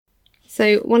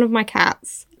So one of my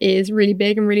cats is really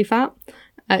big and really fat.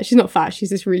 She's not fat, she's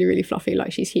just really, really fluffy,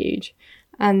 like she's huge.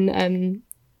 And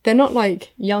they're not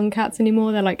like young cats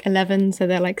anymore, they're like 11, so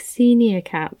they're like senior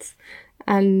cats.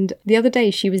 And the other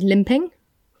day she was limping,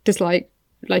 just like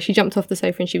she jumped off the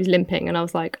sofa and she was limping, and I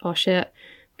was like, oh shit,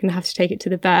 I'm gonna have to take it to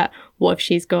the vet. What if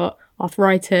she's got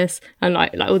arthritis? And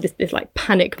like all this like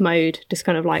panic mode just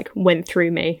kind of like went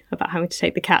through me about having to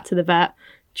take the cat to the vet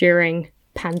during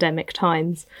pandemic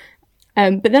times.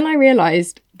 But then I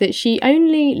realised that she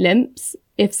only limps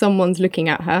if someone's looking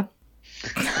at her.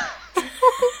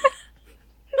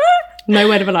 No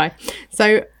word of a lie.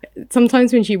 So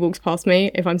sometimes when she walks past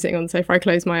me, if I'm sitting on the sofa, I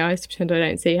close my eyes to pretend I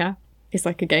don't see her. It's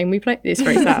like a game we play. It's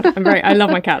very sad. I love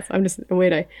my cats. I'm just a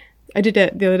weirdo. I did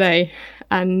it the other day,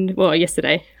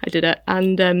 yesterday I did it,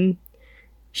 and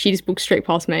she just walked straight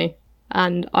past me,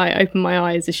 and I opened my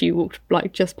eyes as she walked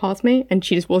like just past me, and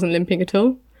she just wasn't limping at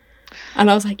all.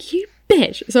 And I was like, you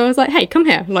bitch. So I was like, hey, come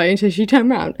here. Like, until she turned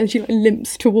around and she like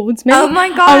limps towards me. Oh my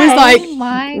God. I was like, oh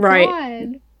my right.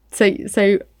 God.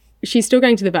 So she's still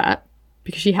going to the vet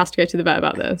because she has to go to the vet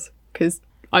about this because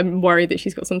I'm worried that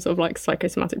she's got some sort of like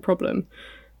psychosomatic problem.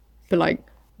 But like,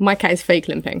 my cat is fake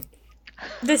limping.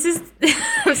 This is,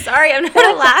 I'm sorry, I'm not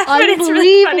going to laugh, but it's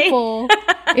really funny.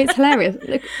 It's hilarious.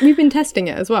 Like, we've been testing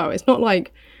it as well. It's not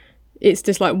like it's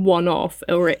just like one-off,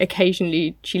 or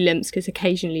occasionally she limps because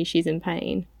occasionally she's in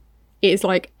pain. It's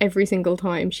like every single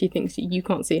time she thinks you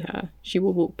can't see her, she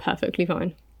will walk perfectly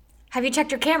fine. Have you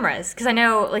checked your cameras? Because I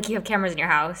know, like, you have cameras in your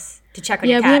house to check on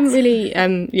your cats. Yeah, we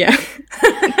haven't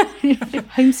really,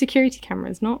 home security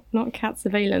cameras, not cat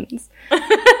surveillance.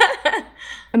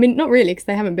 I mean, not really, because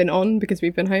they haven't been on because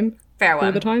we've been home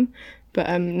all the time. But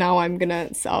now I'm going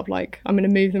to set up, I'm going to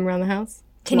move them around the house.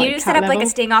 Can you set up, like, a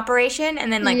sting operation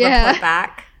and then, report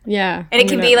back? Yeah. And it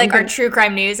can be, like, our true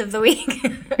crime news of the week.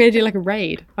 I'm going to do, like, a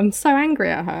raid. I'm so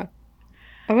angry at her.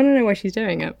 I want to know why she's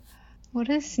doing it. What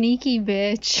a sneaky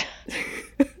bitch.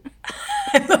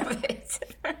 I love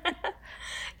it.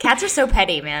 Cats are so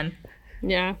petty, man.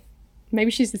 Yeah. Maybe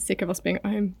she's just sick of us being at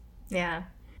home. Yeah.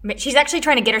 She's actually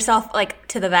trying to get herself, like,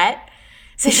 to the vet.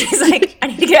 So she's like, I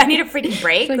need a freaking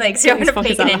break. Like, so I'm going to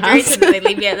fake an injury so that they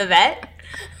leave me at the vet.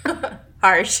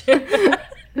 Harsh.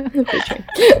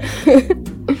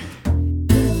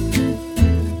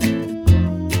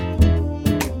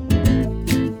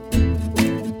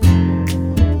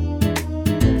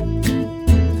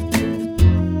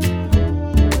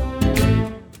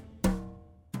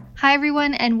 Hi,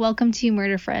 everyone, and welcome to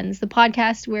Murder Friends, the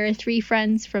podcast where three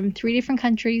friends from three different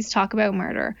countries talk about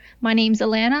murder. My name's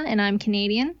Alana, and I'm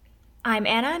Canadian. I'm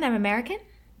Anna, and I'm American.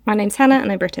 My name's Hannah,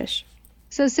 and I'm British.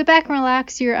 So sit back and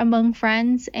relax, you're among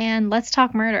friends, and let's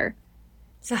talk murder.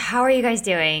 So how are you guys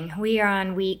doing? We are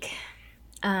on week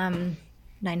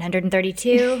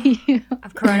 932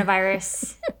 of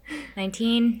coronavirus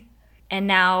 19, and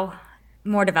now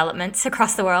more developments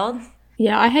across the world.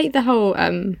 Yeah, I hate the whole...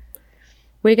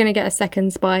 we're going to get a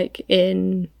second spike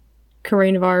in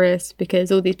coronavirus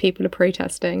because all these people are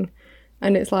protesting.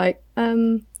 And it's like,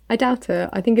 I doubt it.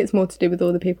 I think it's more to do with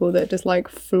all the people that just like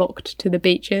flocked to the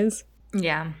beaches.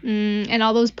 Yeah. And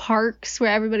all those parks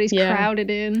where everybody's crowded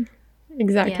in.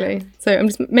 Exactly. Yeah. So I'm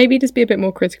just be a bit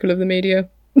more critical of the media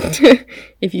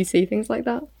if you see things like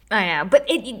that. I know. But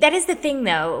that is the thing,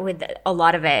 though, with a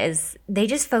lot of it is they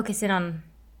just focus in on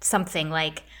something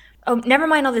like, oh, never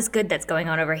mind all this good that's going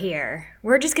on over here.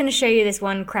 We're just going to show you this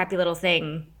one crappy little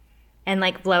thing and,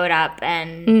 like, blow it up.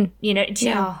 And,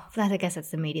 I guess that's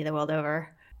the media the world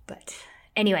over. But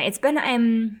anyway, it's been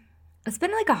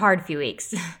like a hard few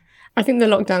weeks. I think the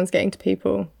lockdown's getting to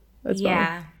people as well.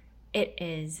 Yeah, it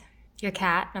is. Your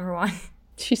cat, number one.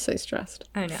 She's so stressed.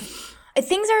 I know.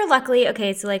 Things are luckily,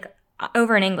 okay, so, like,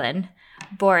 over in England,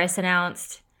 Boris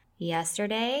announced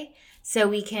yesterday, so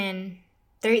we can...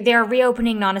 They are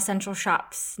reopening non-essential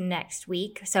shops next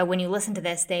week. So when you listen to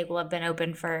this, they will have been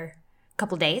open for a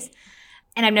couple days.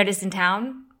 And I've noticed in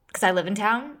town, because I live in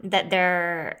town, that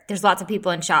there's lots of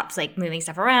people in shops like moving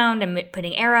stuff around and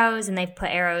putting arrows. And they've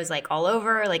put arrows like all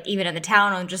over, like even in the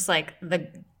town on just like the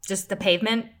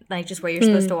pavement, like just where you're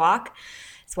supposed to walk.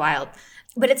 It's wild.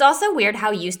 But it's also weird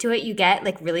how used to it you get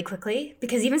like really quickly.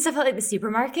 Because even stuff like the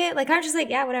supermarket, like I'm just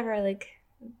like, yeah, whatever. Like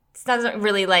it doesn't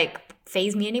really like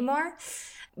faze me anymore.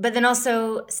 But then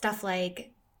also stuff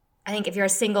like, I think if you're a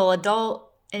single adult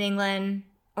in England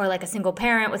or like a single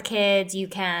parent with kids, you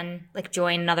can like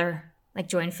join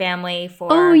family for...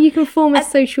 Oh, you can form a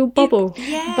social bubble.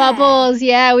 Yeah. Bubbles,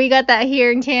 yeah, we got that here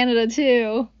in Canada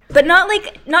too. But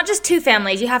not just two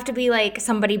families. You have to be like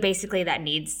somebody basically that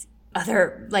needs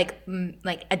other like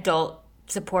adult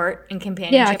support and Yeah,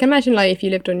 companionship. I can imagine like if you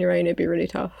lived on your own, it'd be really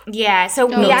tough. Yeah, so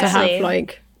we Not actually to have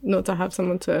like not to have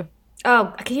someone to.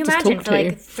 Oh, can you just imagine talk for to.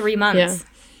 like 3 months?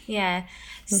 Yeah.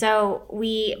 So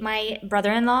my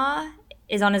brother-in-law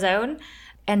is on his own.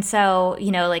 And so,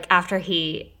 you know, like after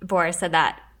Boris said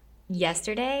that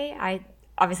yesterday, I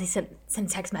obviously sent a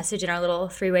text message in our little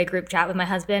 3-way group chat with my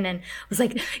husband and was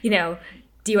like, you know,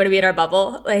 do you want to be in our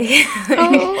bubble? Like,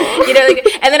 you know, like,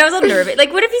 and then I was all nervous.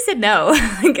 Like, what if he said no?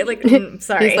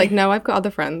 Sorry. He's like, no, I've got other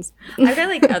friends. I've got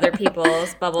like other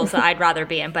people's bubbles that I'd rather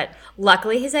be in. But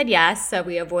luckily he said yes. So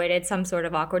we avoided some sort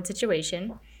of awkward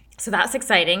situation. So that's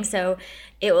exciting. So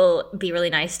it will be really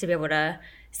nice to be able to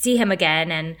see him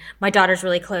again. And my daughter's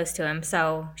really close to him.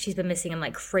 So she's been missing him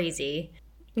like crazy.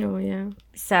 Oh, yeah.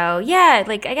 So yeah,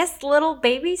 like I guess little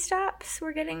baby steps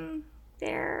we're getting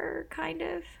there kind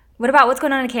of. What's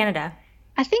going on in Canada?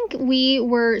 I think we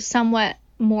were somewhat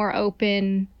more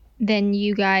open than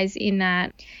you guys in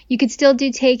that you could still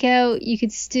do takeout, you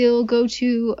could still go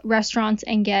to restaurants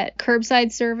and get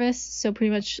curbside service. So pretty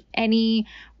much any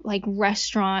like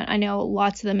restaurant, I know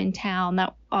lots of them in town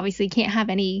that obviously can't have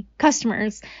any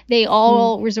customers. They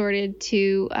all resorted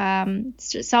to,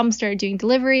 some started doing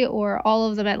delivery, or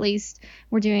all of them at least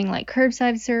were doing like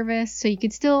curbside service. So you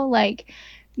could still like,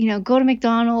 you know, go to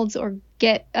McDonald's or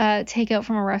get takeout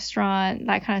from a restaurant,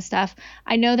 that kind of stuff.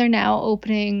 I know they're now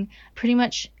opening pretty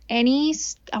much any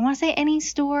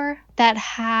store that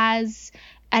has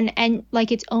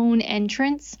like its own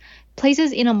entrance.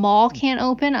 Places in a mall can't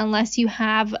open unless you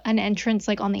have an entrance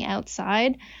like on the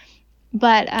outside.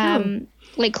 But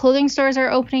like clothing stores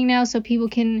are opening now, so people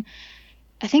can,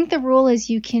 I think the rule is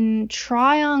you can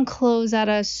try on clothes at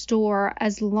a store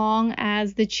as long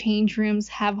as the change rooms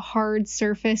have hard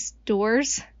surface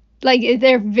doors. Like,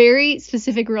 they're very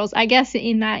specific rules, I guess,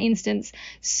 in that instance.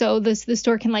 So the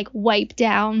store can, like, wipe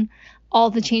down all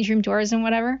the change room doors and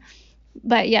whatever.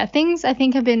 But, yeah, things, I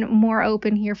think, have been more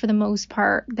open here for the most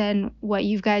part than what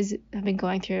you guys have been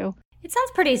going through. It sounds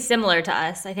pretty similar to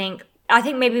us, I think. I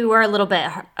think maybe we're a little bit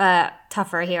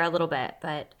tougher here a little bit,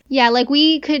 but... Yeah, like,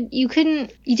 you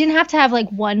didn't have to have, like,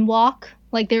 one walk.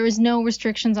 Like, there was no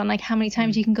restrictions on, like, how many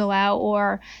times you can go out,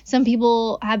 or some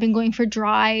people have been going for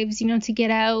drives, you know, to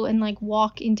get out and, like,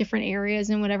 walk in different areas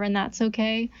and whatever, and that's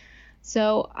okay.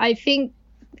 So I think,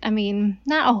 I mean,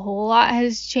 not a whole lot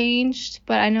has changed,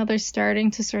 but I know they're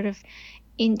starting to sort of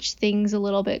inch things a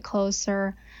little bit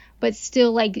closer. But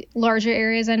still, like, larger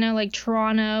areas, I know, like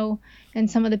Toronto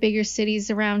and some of the bigger cities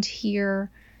around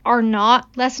here are not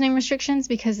lessening restrictions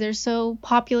because they're so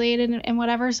populated and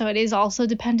whatever. So it is also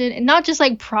dependent, and not just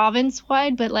like province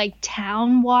wide, but like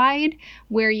town wide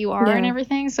where you are and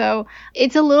everything. So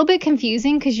it's a little bit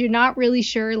confusing because you're not really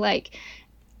sure like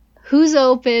who's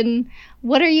open,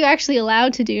 what are you actually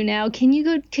allowed to do now? Can you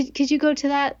go? Could you go to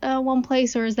that one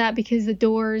place, or is that because the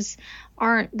doors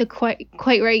aren't the quite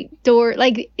right door?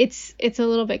 Like it's a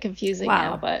little bit confusing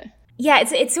now, but. Yeah,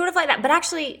 it's sort of like that. But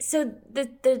actually, so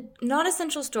the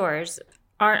non-essential stores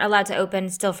aren't allowed to open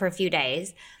still for a few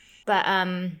days. But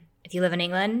if you live in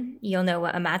England, you'll know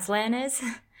what a Matslan is.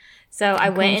 So I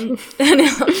went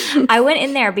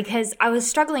in there because I was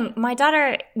struggling. My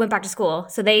daughter went back to school.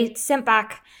 So they sent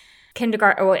back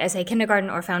kindergarten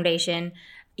or foundation,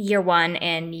 year 1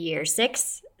 and year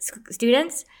 6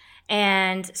 students.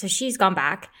 And so she's gone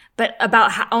back, but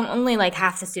only like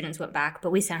half the students went back,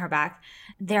 but we sent her back.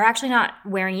 They're actually not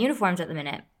wearing uniforms at the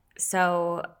minute.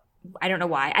 So I don't know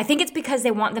why. I think it's because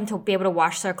they want them to be able to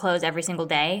wash their clothes every single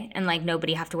day and like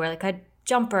nobody have to wear like a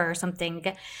jumper or something.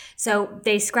 So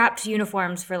they scrapped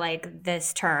uniforms for like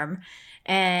this term.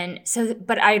 And so,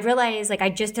 but I realized like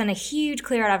I'd just done a huge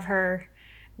clear out of her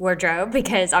wardrobe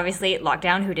because obviously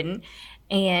lockdown, who didn't?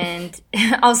 And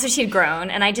also she'd grown,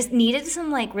 and I just needed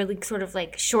some like really sort of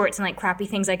like shorts and like crappy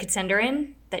things I could send her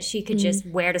in that she could just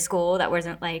wear to school that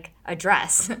wasn't like a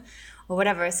dress or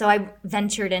whatever. So I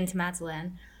ventured into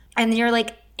Matslan, and you're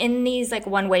like in these like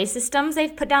one-way systems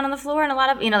they've put down on the floor, and a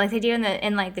lot of, you know, like they do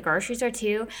in like the grocery store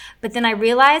too. But then I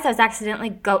realized I was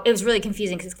accidentally it was really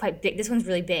confusing because it's quite big. This one's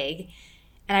really big,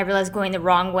 and I realized going the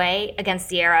wrong way against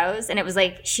the arrows, and it was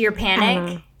like sheer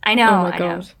panic. I know. Oh my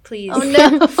God. Know. Please. Oh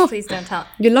no. Please don't tell.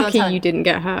 You're lucky you didn't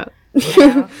get hurt.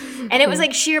 And it was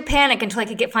like sheer panic until I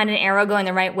could find an arrow going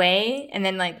the right way. And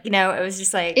then like, you know, it was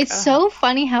just like. It's so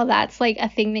funny how that's like a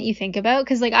thing that you think about.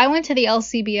 Because like I went to the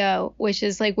LCBO, which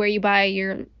is like where you buy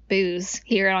your booze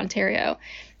here in Ontario.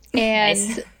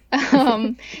 And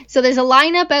so there's a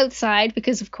lineup outside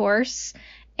because of course.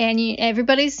 And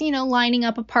everybody's, you know, lining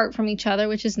up apart from each other,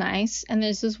 which is nice. And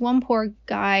there's this one poor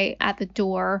guy at the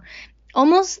door,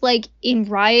 almost like in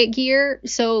riot gear.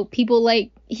 So people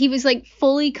like, he was like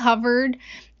fully covered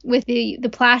with the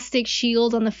plastic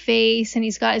shield on the face, and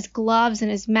he's got his gloves and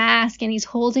his mask, and he's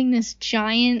holding this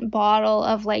giant bottle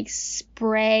of like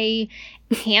spray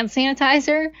hand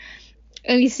sanitizer.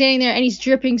 And he's standing there and he's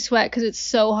dripping sweat because it's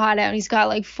so hot out, and he's got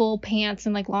like full pants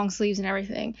and like long sleeves and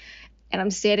everything. And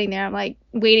I'm standing there, I'm like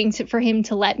waiting for him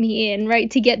to let me in,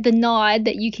 right, to get the nod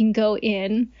that you can go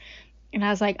in. And I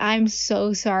was like, I'm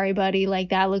so sorry, buddy.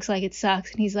 Like, that looks like it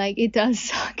sucks. And he's like, it does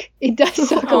suck. It does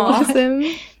suck a lot. Awesome.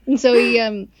 And so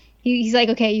he's like,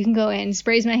 okay, you can go in. He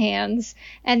sprays my hands.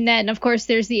 And then, of course,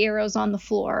 there's the arrows on the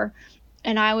floor.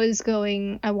 And I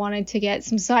wanted to get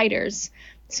some ciders.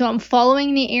 So I'm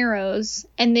following the arrows,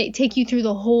 and they take you through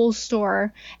the whole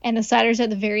store. And the cider's at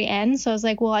the very end. So I was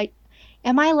like, well,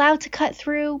 am I allowed to cut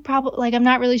through? Probably. Like, I'm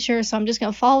not really sure. So I'm just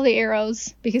going to follow the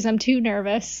arrows because I'm too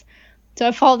nervous. So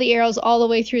I follow the arrows all the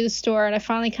way through the store, and I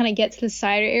finally kind of get to the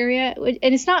cider area. And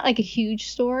it's not like a huge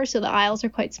store, so the aisles are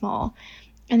quite small.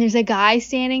 And there's a guy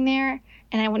standing there,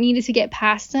 and I needed to get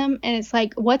past him. And it's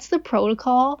like, what's the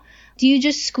protocol? Do you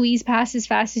just squeeze past as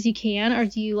fast as you can, or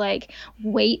do you like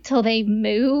wait till they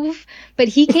move? But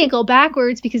he can't go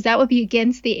backwards because that would be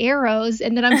against the arrows.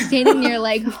 And then I'm standing there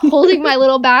like holding my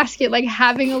little basket, like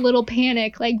having a little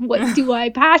panic. Like, what, do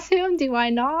I pass him? Do I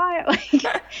not?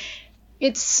 Like,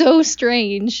 it's so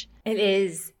strange. It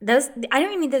is. I don't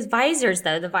even mean those visors,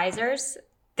 though. The visors,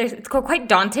 it's quite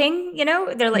daunting, you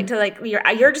know? They're like,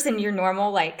 you're just in your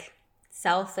normal, like,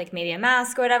 self, like maybe a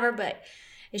mask or whatever, but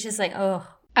it's just like, oh.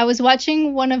 I was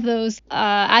watching one of those,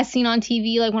 As Seen on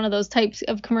TV, like one of those types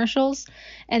of commercials,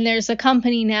 and there's a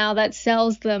company now that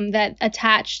sells them that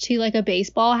attach to like a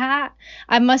baseball hat.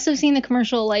 I must have seen the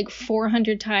commercial like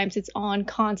 400 times. It's on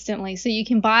constantly. So you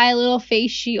can buy a little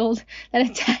face shield that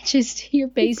attaches to your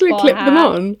baseball clip hat. them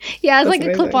on. Yeah, it's That's like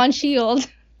amazing. a clip-on shield.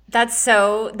 That's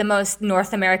so the most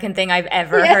North American thing I've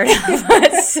ever heard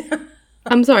of.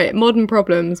 I'm sorry, modern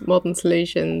problems, modern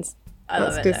solutions. I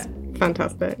love That's it, just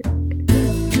fantastic.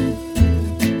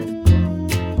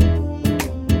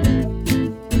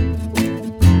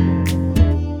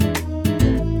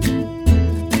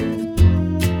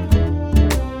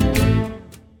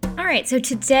 All right, so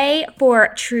today for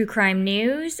True Crime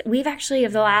News, we've actually,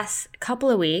 over the last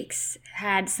couple of weeks,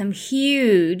 had some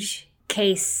huge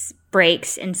case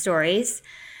breaks in stories.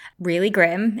 Really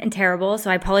grim and terrible, so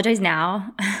I apologize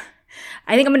now.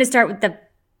 I think I'm going to start with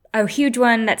a huge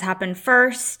one that's happened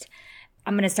first.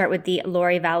 I'm going to start with the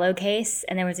Lori Vallow case,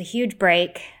 and there was a huge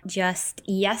break just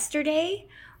yesterday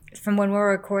from when we were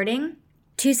recording.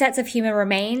 2 sets of human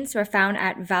remains were found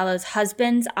at Vallow's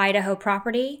husband's Idaho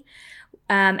property.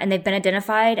 And they've been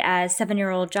identified as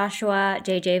 7-year-old Joshua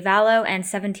J.J. Vallow and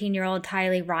 17-year-old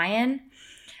Tylee Ryan.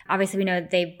 Obviously, we know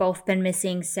that they've both been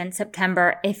missing since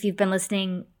September. If you've been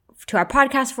listening to our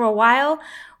podcast for a while,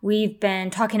 we've been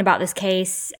talking about this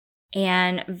case,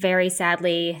 and very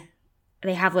sadly,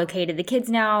 they have located the kids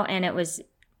now, and it was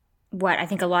what I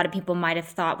think a lot of people might have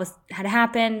thought had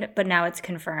happened, but now it's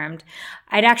confirmed.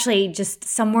 I'd actually just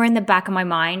somewhere in the back of my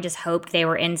mind just hoped they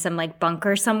were in some like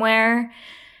bunker somewhere,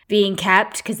 being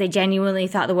kept, because they genuinely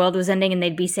thought the world was ending and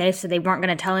they'd be safe, so they weren't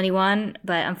going to tell anyone.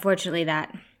 But unfortunately,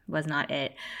 that was not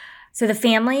it. So the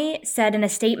family said in a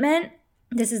statement,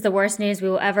 "This is the worst news we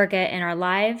will ever get in our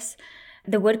lives.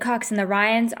 The Woodcocks and the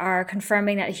Ryans are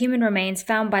confirming that the human remains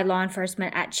found by law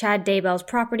enforcement at Chad Daybell's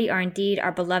property are indeed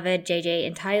our beloved JJ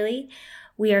and Tylee.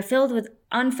 We are filled with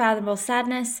unfathomable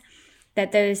sadness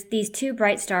that these 2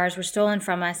 bright stars were stolen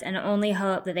from us, and only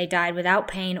hope that they died without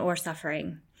pain or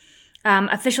suffering."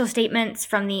 Official statements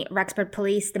from the Rexburg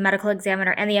Police, the medical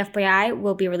examiner, and the FBI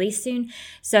will be released soon.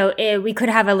 So we could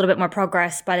have a little bit more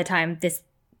progress by the time this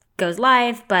goes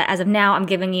live. But as of now, I'm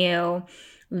giving you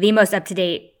the most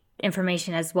up-to-date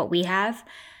information as what we have.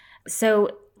 So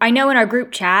I know in our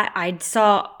group chat, I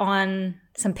saw on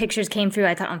some pictures came through,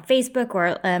 I thought on Facebook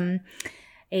or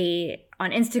on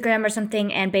Instagram or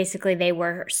something, and basically they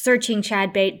were searching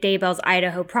Chad Daybell's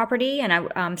Idaho property, and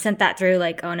I sent that through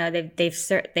like, oh no, they've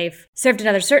served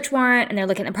another search warrant, and they're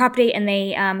looking at the property, and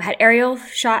they had aerial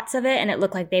shots of it, and it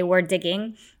looked like they were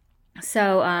digging.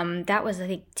 So that was, I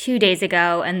think, 2 days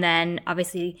ago, and then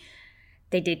obviously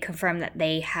they did confirm that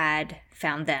they had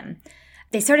found them.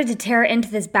 They started to tear into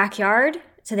this backyard,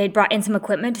 so they'd brought in some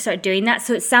equipment to start doing that.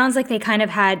 So it sounds like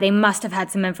they must have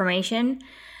had some information,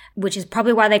 which is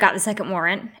probably why they got the second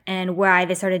warrant and why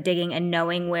they started digging and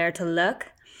knowing where to look.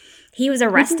 He was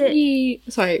arrested.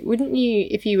 Wouldn't you,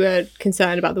 if you were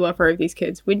concerned about the welfare of these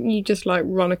kids, wouldn't you just like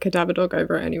run a cadaver dog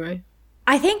over it anyway?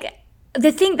 I think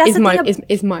is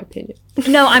my opinion.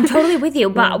 No, I'm totally with you.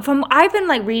 But I've been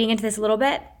like reading into this a little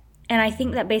bit, and I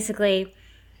think that basically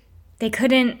they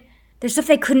couldn't there's stuff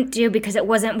they couldn't do because it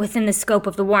wasn't within the scope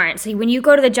of the warrant. So when you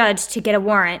go to the judge to get a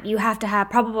warrant, you have to have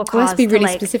probable cause. It has to be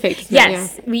really specific.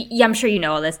 Yes, I'm sure you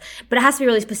know all this, but it has to be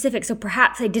really specific. So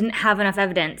perhaps they didn't have enough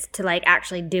evidence to like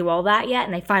actually do all that yet,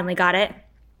 and they finally got it.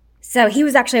 So he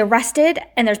was actually arrested,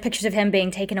 and there's pictures of him being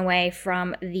taken away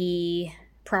from the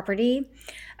property.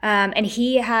 And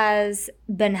he has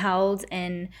been held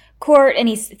in court, and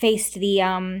he's faced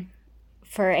the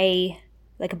for a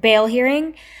bail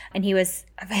hearing, and his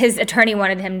attorney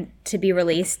wanted him to be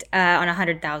released on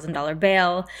 $100,000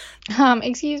 bail.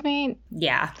 Excuse me?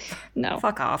 Yeah. No.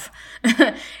 Fuck off.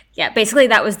 Yeah, basically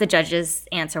that was the judge's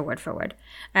answer word for word.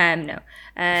 No.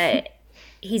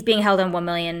 He's being held on $1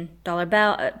 million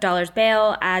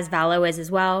bail, as Vallow is as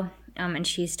well, and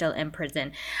she's still in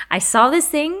prison. I saw this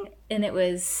thing, and it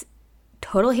was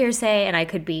total hearsay, and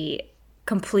this could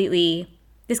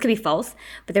be false,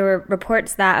 but there were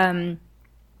reports that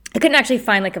I couldn't actually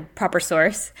find like a proper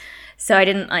source, so I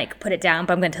didn't like put it down,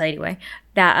 but I'm going to tell you anyway,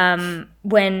 that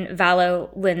when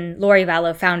Lori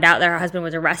Vallow found out that her husband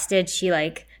was arrested, she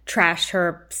like trashed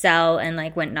her cell and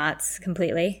like went nuts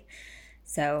completely.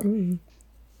 So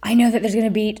I know that there's going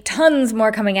to be tons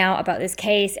more coming out about this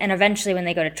case, and eventually when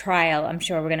they go to trial, I'm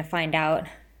sure we're going to find out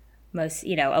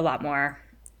a lot more,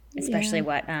 especially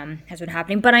what has been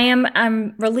happening. But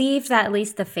I'm relieved that at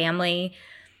least the family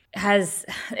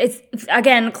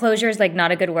closure is like not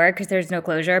a good word because there's no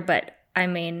closure, but I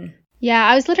mean. Yeah,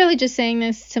 I was literally just saying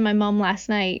this to my mom last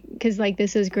night because like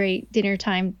this is great dinner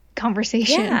time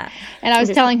conversation. Yeah. And I was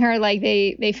telling her like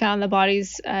they found the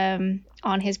bodies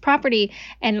on his property,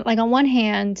 and like on one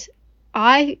hand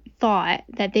I thought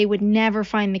that they would never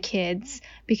find the kids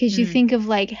because you think of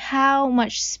like how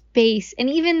much space, and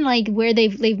even like where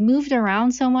they've moved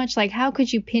around so much, like how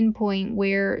could you pinpoint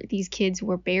where these kids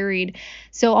were buried?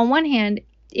 So on one hand,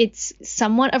 it's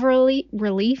somewhat of a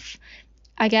relief,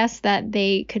 I guess, that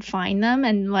they could find them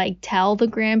and like tell the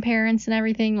grandparents and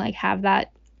everything, like have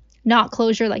that, not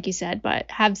closure like you said,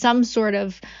 but have some sort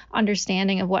of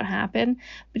understanding of what happened.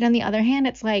 But on the other hand,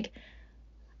 it's like,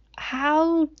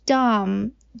 how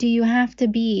dumb do you have to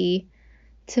be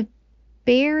to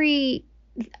bury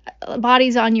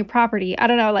bodies on your property? I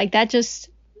don't know, like that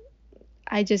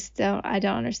I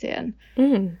don't understand.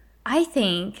 I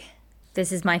think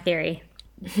this is my theory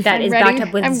that is backed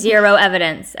up with zero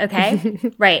evidence, okay?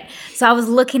 Right. So I was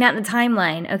looking at the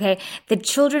timeline, okay? The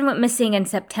children went missing in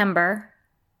September,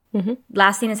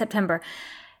 last seen in September.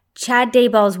 Chad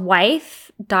Daybell's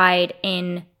wife died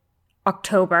in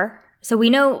October. So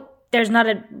we know were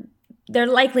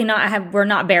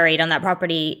not buried on that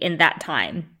property in that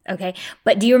time, okay?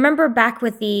 But do you remember back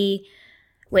with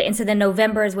and so then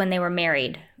November is when they were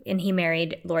married, and he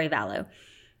married Lori Vallow.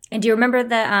 And do you remember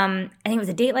I think it was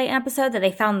a Dateline episode that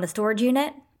they found the storage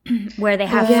unit where they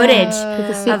have footage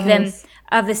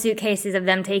of the suitcases, of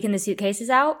them taking the suitcases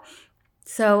out?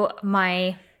 So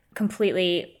my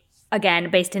completely, again,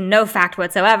 based in no fact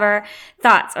whatsoever,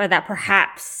 thoughts are that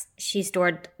perhaps she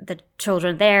stored the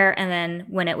children there, and then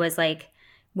when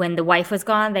the wife was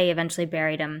gone, they eventually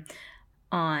buried them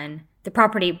on the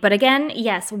property. But again,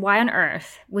 yes, why on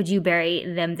earth would you bury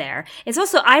them there? It's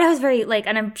also, Idaho's very,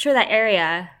 and I'm sure that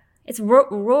area, it's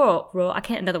rural,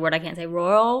 another word I can't say,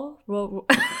 rural,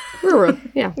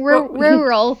 yeah.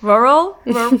 Rural. Rural?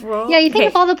 Yeah, you think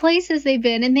of all the places they've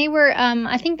been, and they were,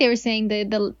 I think they were saying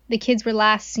the kids were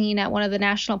last seen at one of the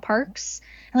national parks.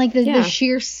 And like the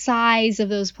sheer size of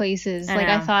those places,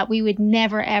 I thought we would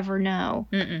never ever know.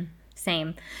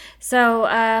 Same. So,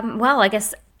 I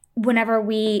guess whenever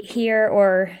we hear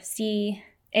or see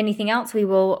anything else, we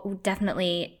will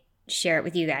definitely share it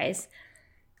with you guys.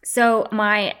 So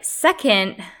my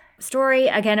second story,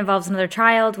 again, involves another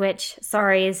child, which,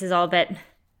 sorry, this is all a bit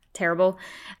terrible.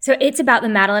 So it's about the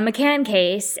Madeleine McCann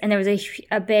case, and there was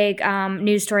a big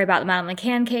news story about the Madeleine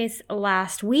McCann case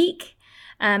last week.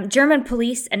 German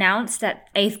police announced that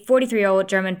a 43-year-old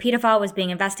German pedophile was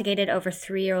being investigated over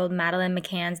 3-year-old Madeleine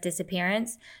McCann's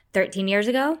disappearance 13 years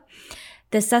ago.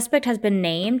 The suspect has been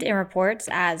named in reports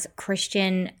as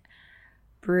Christian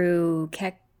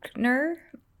Bruckner.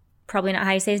 Probably not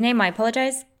how you say his name. I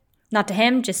apologize. Not to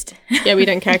him, just... Yeah, we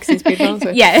don't care because he's pedophile.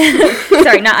 So. Yeah.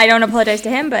 Sorry, I don't apologize to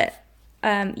him, but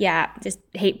just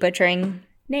hate butchering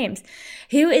names.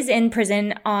 Who is in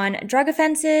prison on drug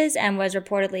offenses and was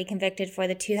reportedly convicted for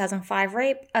the 2005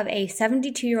 rape of a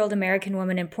 72-year-old American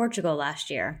woman in Portugal last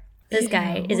year. This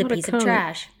guy is a piece of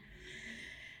trash.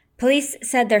 Police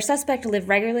said their suspect lived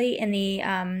regularly in the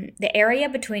area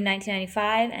between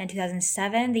 1995 and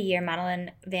 2007, the year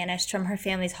Madeleine vanished from her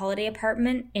family's holiday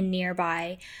apartment in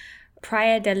nearby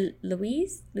Praia de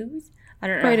Luz. I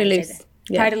don't know.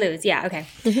 Yeah. Pride to lose. Yeah. Okay.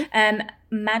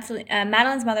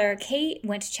 Madeline's mother, Kate,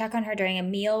 went to check on her during a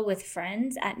meal with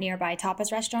friends at nearby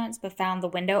tapas restaurants, but found the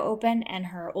window open and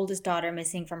her oldest daughter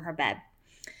missing from her bed.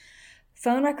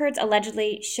 Phone records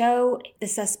allegedly show the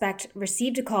suspect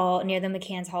received a call near the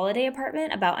McCann's holiday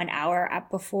apartment about an hour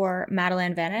before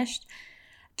Madeline vanished.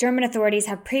 German authorities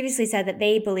have previously said that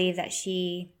they believe that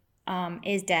she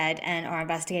is dead and are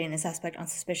investigating the suspect on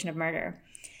suspicion of murder.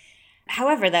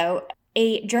 However, though,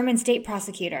 a German state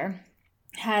prosecutor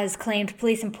has claimed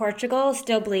police in Portugal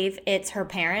still believe it's her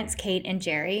parents, Kate and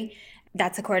Jerry.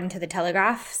 That's according to the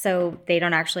Telegraph, so they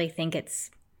don't actually think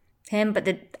it's him.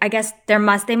 But I guess they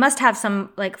must have some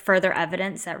like further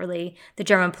evidence that really the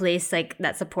German police like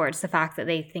that supports the fact that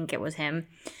they think it was him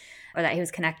or that he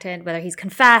was connected. Whether he's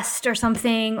confessed or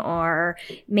something, or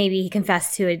maybe he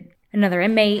confessed to another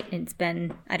inmate. It's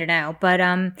been I don't know, but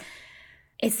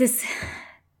it's this.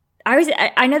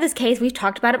 I know this case. We've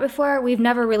talked about it before. We've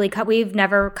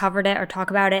never covered it or talk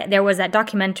about it. There was that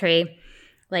documentary,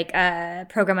 like a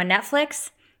program on Netflix.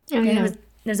 Oh, yeah.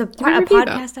 There's a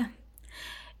podcast.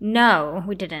 No,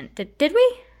 we didn't. Did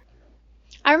we?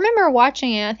 I remember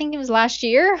watching it. I think it was last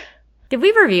year. Did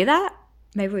we review that?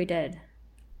 Maybe we did.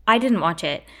 I didn't watch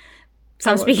it,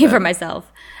 so I'm speaking for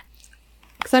myself.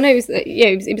 Because I know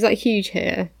it was like huge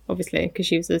here, obviously, because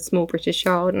she was a small British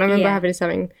child, and I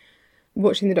remember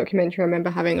watching the documentary. I remember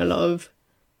having a lot of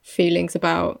feelings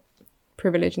about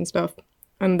privilege and stuff,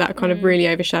 and that kind of really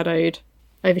overshadowed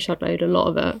a lot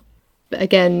of it. But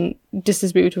again, just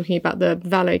as we were talking about the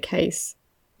Vallow case,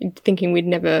 thinking we'd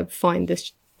never find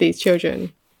these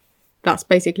children, that's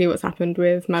basically what's happened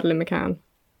with Madeleine McCann.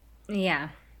 Yeah,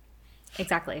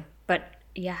 exactly. But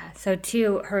yeah, so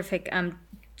two horrific,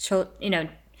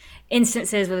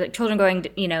 instances with children going,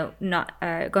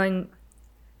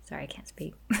 sorry, I can't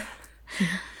speak,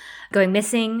 going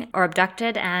missing or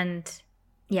abducted, and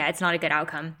yeah, it's not a good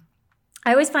outcome.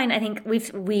 I always find, I think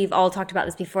we've all talked about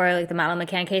this before, like the Madeleine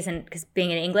McCann case, and because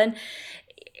being in England,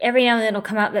 every now and then it'll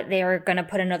come out that they are going to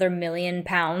put another £1 million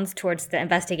towards the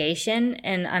investigation,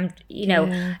 and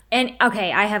and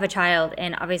okay, I have a child,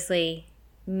 and obviously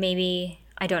maybe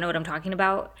I don't know what I'm talking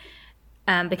about,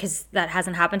 because that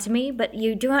hasn't happened to me, but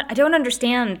I don't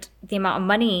understand the amount of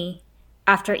money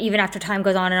after time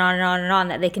goes on and on and on and on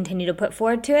that they continue to put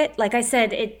forward to it. Like I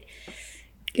said,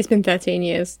 it's been 13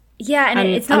 years. Yeah, and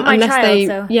it's not my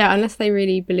child. Unless they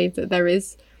really believe that there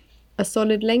is a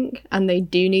solid link and they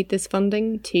do need this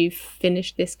funding to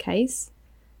finish this case,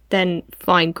 then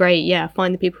fine, great, yeah,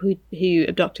 find the people who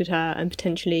abducted her and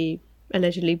potentially,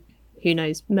 allegedly, who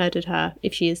knows, murdered her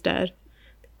if she is dead.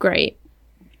 Great.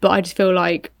 But I just feel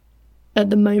like at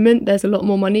the moment there's a lot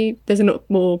more money, there's a lot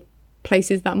more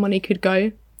places that money could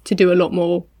go to do a lot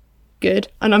more good.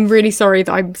 And I'm really sorry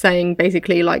that I'm saying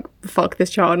basically like fuck this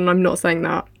child, and I'm not saying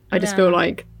that. I just feel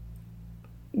like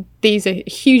these are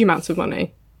huge amounts of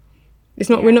money. It's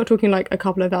not we're not talking like a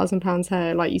couple of £1,000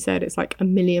 here, like you said, it's like £1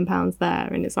 million there,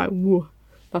 and it's like, whoa,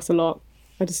 that's a lot.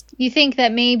 You think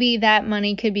that maybe that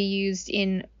money could be used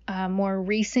in more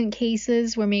recent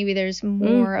cases where maybe there's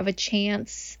more of a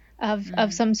chance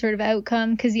of some sort of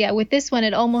outcome? Because yeah, with this one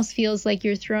it almost feels like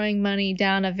you're throwing money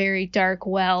down a very dark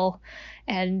well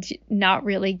and not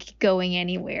really going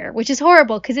anywhere, which is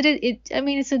horrible because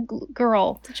it's a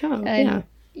girl. It's a child,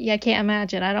 yeah, I can't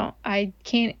imagine. I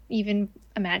can't even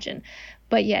imagine.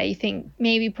 But yeah, you think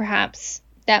maybe perhaps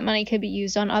that money could be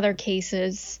used on other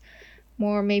cases,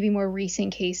 maybe more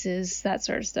recent cases, that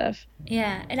sort of stuff.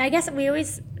 Yeah, and I guess we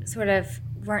always sort of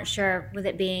weren't sure with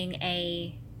it being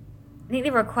I think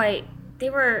they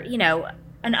were,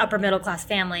 an upper middle class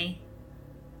family,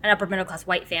 an upper middle class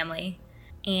white family.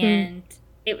 And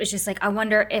it was just like, I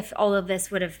wonder if all of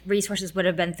this resources would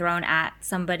have been thrown at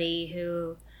somebody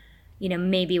who,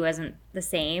 maybe wasn't the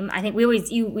same. I think we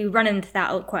run into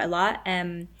that quite a lot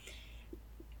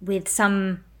with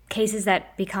some cases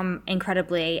that become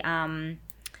incredibly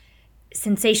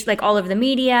sensational, like all over the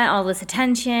media, all this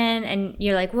attention. And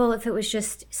you're like, well, if it was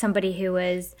just somebody who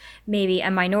was maybe a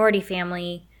minority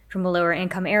family from a lower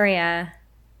income area,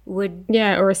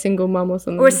 or a single mom or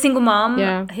something. Or a single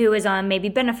mom who is on maybe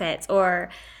benefits or,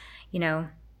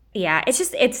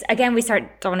 it's again,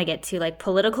 don't want to get too like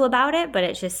political about it, but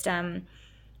it's just, I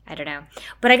don't know.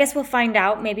 But I guess we'll find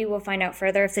out. Maybe we'll find out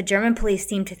further if the German police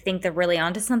seem to think they're really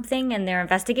onto something and they're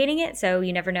investigating it. So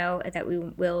you never know that we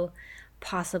will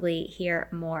possibly hear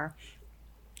more.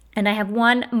 And I have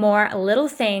one more little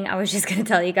thing I was just going to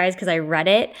tell you guys because I read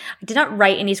it. I did not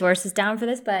write any sources down for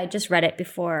this, but I just read it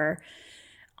before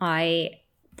I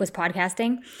was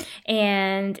podcasting.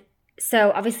 And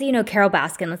so obviously, Carole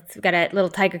Baskin, let's get a little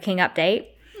Tiger King update.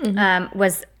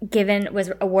 was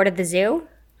awarded the zoo,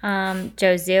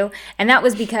 Joe's Zoo, and that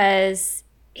was because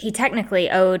he technically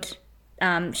owed.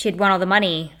 She had won all the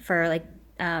money for like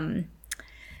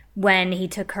when he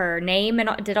took her name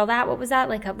and did all that. What was that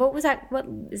like? What was that? What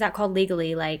is that called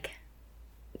legally? Like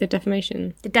The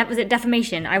defamation. Was it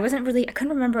defamation? I couldn't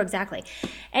remember exactly.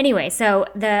 Anyway, so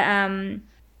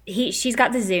she's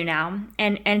got the zoo now,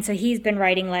 and so he's been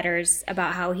writing letters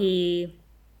about how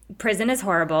prison is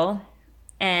horrible.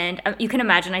 And you can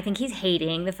imagine, I think he's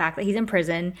hating the fact that he's in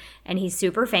prison and he's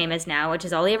super famous now, which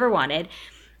is all he ever wanted.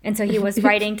 And so he was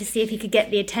writing to see if he could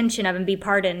get the attention of and be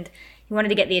pardoned. He wanted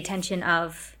to get the attention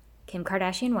of Kim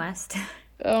Kardashian West.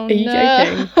 Oh, Are you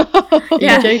no. joking? Are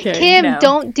you joking? Kim, No.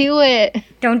 don't do it.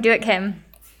 Don't do it, Kim.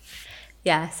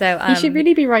 Yeah, so... You should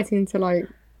really be writing to, like,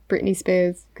 Britney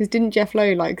Spears. Because didn't Jeff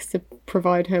Lowe, like,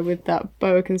 provide her with that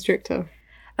boa constrictor?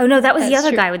 Oh, no, that was the That's other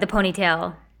true. guy with the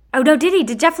ponytail. Oh, no, did he?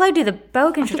 Did Jeff Lowe do the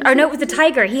boa constrictor? Oh, no, it was the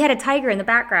tiger. He had a tiger in the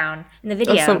background in the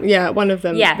video. Yeah, one of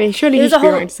them. Yeah. But surely It he was a should be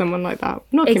whole- writing to someone like that.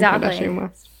 Not Exactly. Kim Kardashian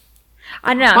West.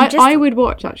 I don't know. I would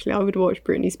watch, actually. I would watch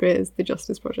Britney Spears, The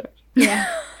Justice Project.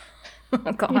 Yeah.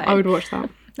 Oh, God. I would watch that.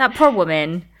 That poor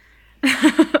woman.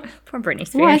 Poor Britney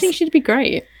Spears. Well, I think she'd be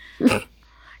great.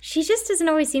 She just doesn't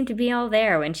always seem to be all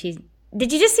there when she's...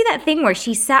 Did you just see that thing where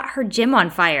she set her gym on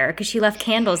fire because she left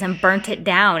candles and burnt it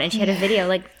down, and she had a video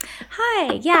like,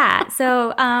 hi, yeah,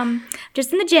 so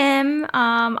just in the gym,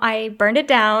 I burned it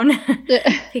down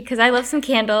because I love some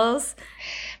candles.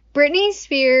 Britney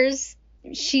Spears,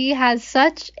 she has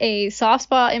such a soft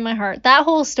spot in my heart. That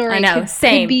whole story I know,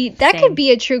 same. could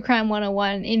be a true crime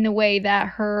 101 in the way that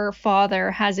her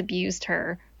father has abused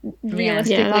her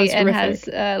realistically that's and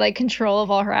horrific. has like control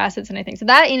of all her assets and everything. So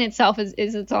that in itself is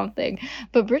its own thing.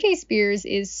 But Britney Spears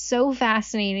is so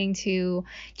fascinating to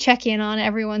check in on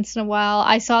every once in a while.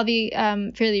 I saw the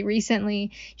fairly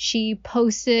recently, she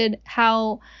posted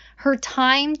how her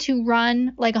time to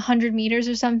run like 100 meters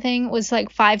or something was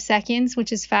like 5 seconds,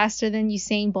 which is faster than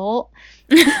Usain Bolt.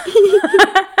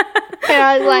 And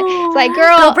I was like,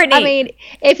 girl, Go, Britney. I mean,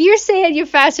 if you're saying you're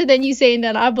faster than Usain,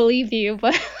 then I believe you.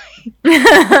 But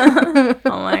Oh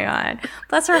my God.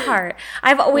 Bless her heart.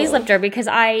 I've always loved her because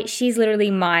she's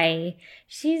literally I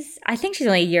think she's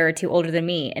only a year or two older than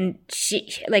me. And she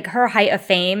like her height of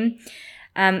fame,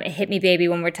 Hit Me Baby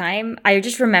One More Time. I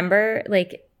just remember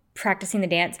like practicing the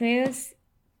dance moves.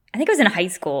 I think I was in high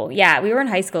school. Yeah, we were in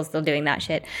high school still doing that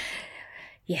shit.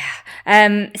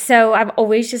 Yeah. So I've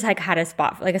always just like had a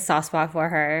soft spot for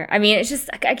her. I mean, it's just,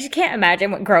 I just can't imagine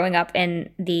what growing up in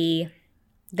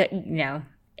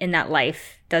in that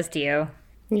life does to you.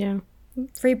 Yeah.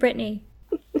 Free Britney.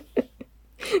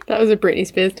 That was a Britney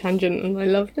Spears tangent, and I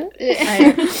loved it.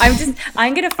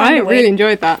 I'm going to find I a way. really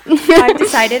enjoyed that. I've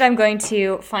decided I'm going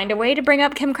to find a way to bring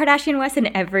up Kim Kardashian West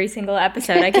in every single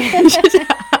episode I can.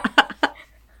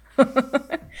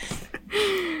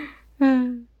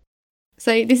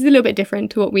 So this is a little bit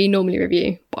different to what we normally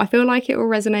review, but I feel like it will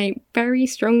resonate very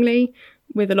strongly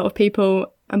with a lot of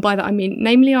people, and by that I mean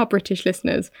namely our British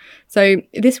listeners. So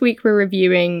this week we're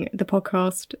reviewing the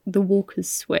podcast The Walker's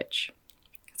Switch.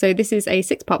 So this is a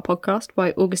 6-part podcast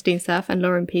by Augustine Surf and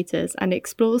Lauren Peters, and it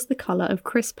explores the colour of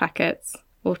crisp packets,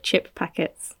 or chip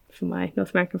packets for my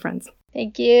North American friends.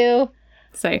 thank you.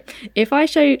 So if I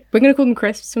showed, we're going to call them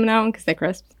crisps from now on because they're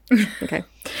crisps. Okay.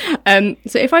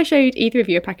 So if I showed either of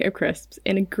you a packet of crisps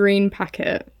in a green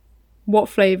packet, what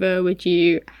flavour would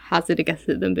you hazard a guess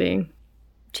at them being?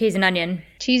 Cheese and onion.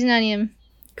 Cheese and onion,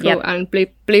 Cool. Yep. And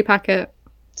blue packet?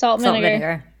 salt, Salt and vinegar.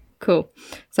 vinegar. Cool.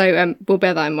 So we'll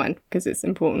bear that in mind because it's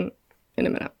important in a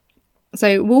minute.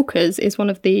 So Walker's is one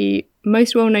of the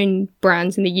most well-known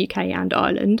brands in the UK and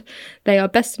Ireland. They are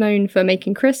best known for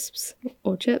making crisps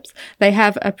or chips. They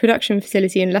have a production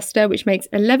facility in Leicester which makes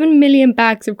 11 million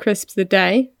bags of crisps a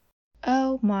day,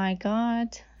 Oh my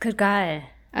God. Good God.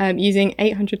 using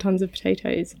 800 tons of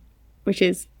potatoes, which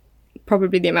is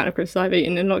probably the amount of crisps I've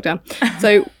eaten in lockdown.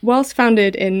 So whilst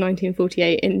founded in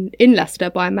 1948 in Leicester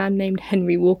by a man named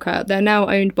Henry Walker, they're now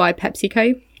owned by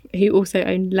PepsiCo, who also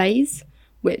own Lay's,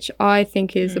 which I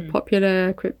think is a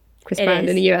popular crisp It brand is.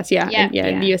 in the US. Yeah.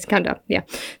 In the US and Canada. Yeah.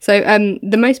 So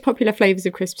the most popular flavours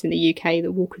of crisps in the UK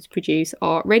that Walkers produce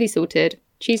are ready salted,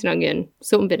 cheese and onion,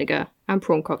 salt and vinegar, and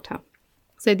prawn cocktail.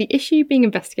 So the issue being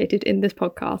investigated in this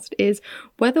podcast is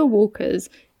whether Walkers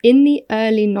in the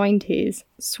early 90s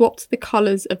swapped the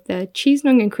colours of their cheese and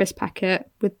onion crisp packet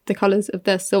with the colours of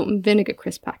their salt and vinegar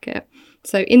crisp packet.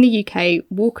 So in the UK,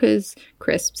 Walker's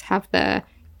crisps have their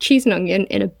cheese and onion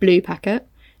in a blue packet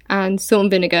and salt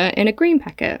and vinegar in a green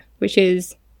packet, which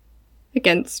is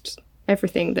against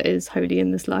everything that is holy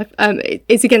in this life.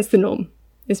 It's against the norm,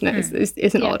 isn't it?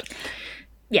 Isn't Yeah. odd?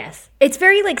 Yes. It's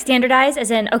very like standardized as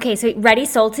in, okay, so ready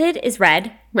salted is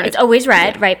red. Red. It's always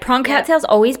red, right? Prawn cattail's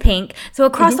always pink. So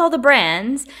across all the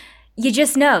brands, you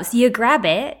just know. So you grab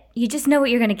it, you just know what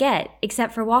you're going to get,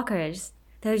 except for Walkers.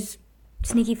 Those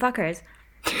sneaky fuckers.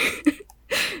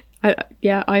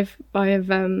 I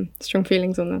have strong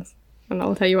feelings on this, and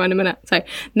I'll tell you why in a minute. So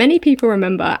many people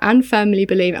remember and firmly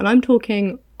believe, and I'm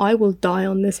talking, I will die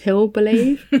on this hill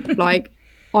believe, like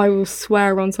I will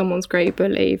swear on someone's grave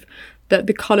believe that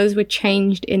the colours were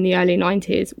changed in the early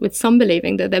 90s, with some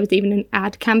believing that there was even an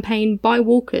ad campaign by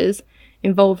Walkers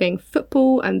involving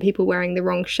football and people wearing the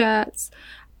wrong shirts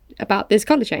about this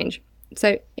colour change.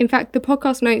 So, in fact, the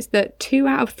podcast notes that 2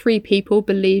 out of 3 people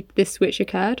believed this switch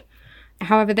occurred.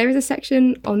 However, there is a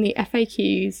section on the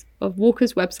FAQs of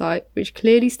Walker's website which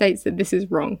clearly states that this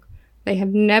is wrong. They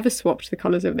have never swapped the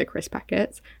colours of their crisp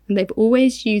packets, and they've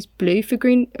always used blue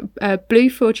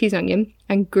for cheese onion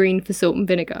and green for salt and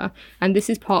vinegar, and this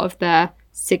is part of their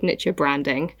signature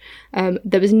branding.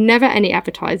 There was never any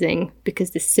advertising because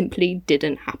this simply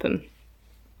didn't happen.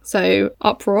 So,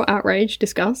 uproar, outrage,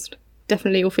 disgust,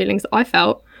 definitely all feelings that I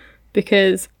felt,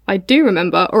 because I do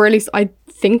remember, or at least I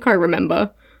think I remember,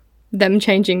 them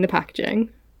changing the packaging.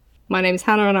 My name is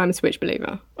Hannah and I'm a Switch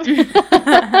believer.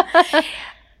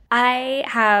 I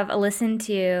have listened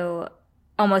to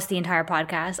almost the entire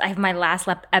podcast. I have my last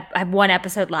I have 1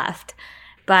 episode left,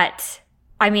 but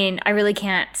I mean, I really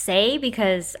can't say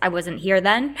because I wasn't here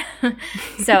then.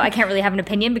 So I can't really have an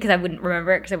opinion because I wouldn't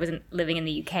remember it because I wasn't living in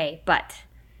the UK, but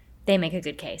they make a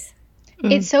good case.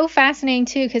 It's so fascinating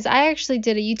too, because I actually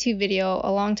did a YouTube video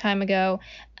a long time ago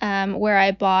where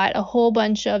I bought a whole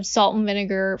bunch of salt and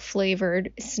vinegar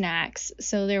flavored snacks.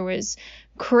 So there was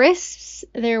crisps,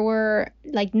 there were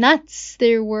like nuts,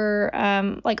 there were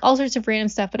like all sorts of random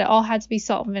stuff, but it all had to be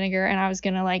salt and vinegar, and I was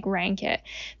gonna like rank it.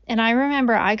 And I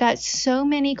remember I got so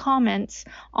many comments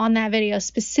on that video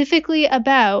specifically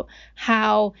about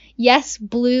how, yes,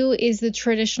 blue is the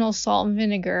traditional salt and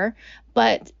vinegar,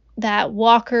 but that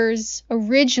Walkers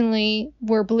originally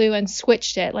were blue and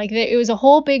switched it. Like it was a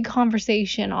whole big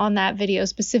conversation on that video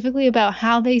specifically about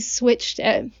how they switched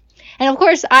it. And of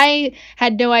course I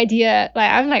had no idea.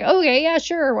 Like I'm like, okay, yeah,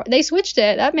 sure, they switched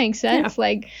it, that makes sense. Yeah.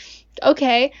 Like,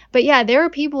 okay. But yeah, there were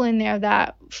people in there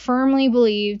that firmly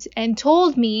believed and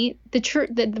told me the truth,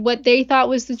 that what they thought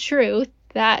was the truth,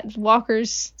 that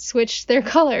Walkers switched their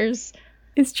colors.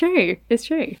 It's true.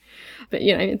 But,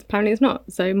 you know, apparently it's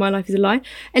not. So my life is a lie.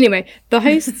 Anyway, the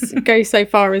hosts go so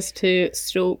far as to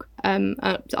stalk,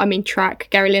 track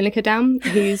Gary Lineker down,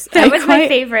 who's... That was my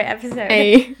favourite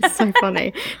episode. So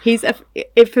funny.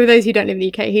 For those who don't live in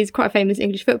the UK, he's quite a famous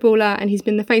English footballer, and he's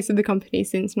been the face of the company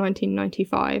since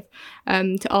 1995,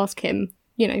 to ask him,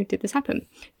 you know, did this happen?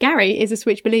 Gary is a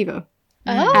Switch believer.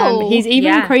 Oh! He's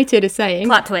even quoted as saying...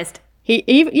 Plot twist.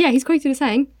 He's quoted as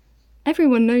saying,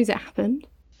 everyone knows it happened.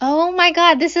 Oh my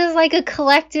god, this is like a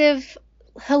collective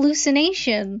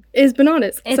hallucination. It's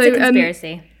bananas. It's a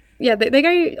conspiracy. They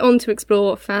go on to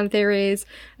explore fan theories,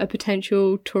 a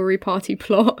potential Tory party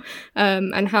plot,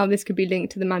 and how this could be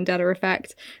linked to the Mandela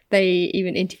effect. They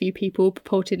even interview people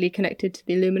purportedly connected to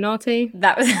the Illuminati.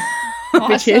 That was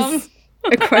awesome. Which is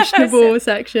a questionable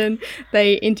section.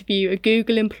 They interview a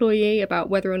Google employee about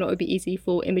whether or not it would be easy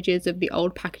for images of the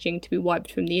old packaging to be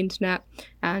wiped from the internet,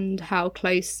 and how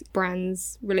close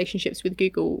brands' relationships with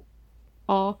Google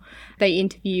are. They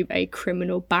interview a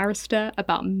criminal barrister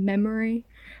about memory.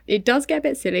 It does get a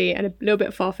bit silly and a little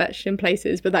bit far-fetched in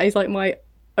places, but that is like my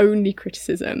only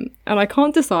criticism. And I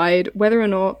can't decide whether or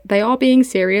not they are being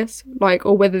serious,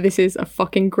 or whether this is a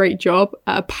fucking great job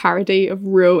at a parody of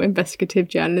real investigative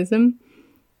journalism.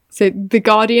 So The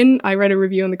Guardian, I read a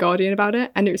review on The Guardian about it,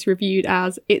 and it's reviewed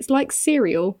as, it's like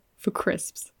cereal for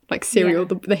crisps. Like Serial,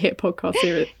 the hit podcast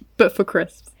series, but for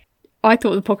crisps. I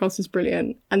thought the podcast was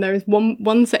brilliant, and there is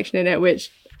one section in it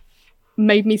which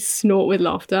made me snort with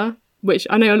laughter, which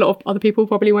I know a lot of other people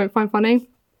probably won't find funny.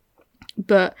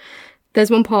 But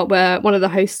there's one part where one of the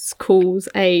hosts calls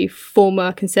a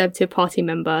former Conservative Party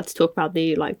member to talk about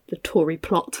the Tory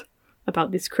plot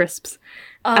about these crisps.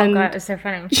 Oh, and god, it was so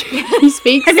funny.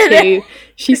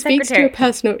 She speaks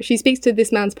to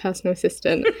this man's personal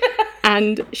assistant,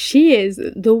 and she is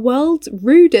the world's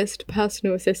rudest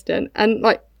personal assistant. And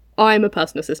I'm a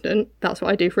personal assistant. That's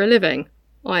what I do for a living.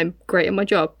 I'm great at my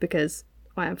job because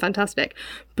I am fantastic.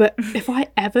 But if I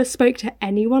ever spoke to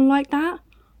anyone like that,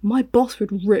 my boss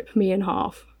would rip me in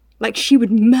half. She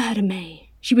would murder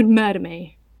me. She would murder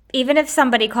me. Even if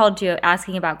somebody called you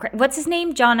asking about... What's his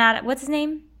name? What's his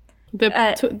name?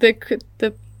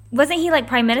 The Wasn't he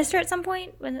Prime Minister at some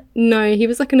point? No, he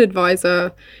was an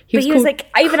advisor.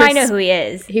 I know who he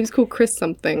is. He was called Chris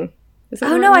something. Is that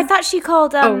Oh the no, right I one? thought she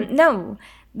called no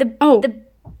the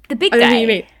big I guy. know who you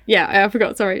mean. Yeah, I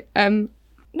forgot. Sorry.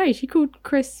 No, she called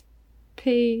Chris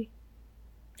P.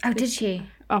 Oh, did she?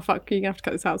 Oh fuck, you're gonna have to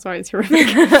cut this out. Sorry, it's horrific.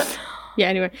 Yeah.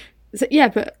 Anyway, so yeah,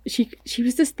 but she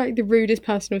was just like the rudest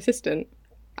personal assistant,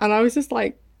 and I was just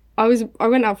like, I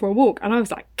went out for a walk, and I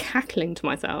was like cackling to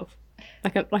myself,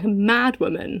 like a mad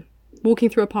woman walking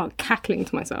through a park, cackling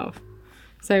to myself.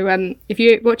 So if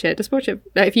you watch it, just watch it.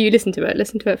 If you listen to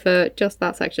it for just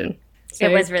that section. So,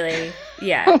 It was really,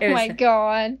 yeah. Oh It was, my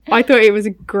god. I thought it was a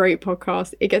great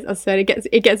podcast. It gets, as I said,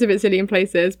 it gets a bit silly in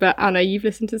places. But Anna, you've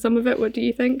listened to some of it. What do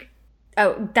you think?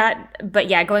 But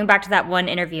yeah, going back to that one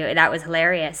interview, that was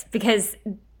hilarious because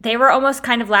they were almost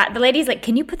kind of the lady's like,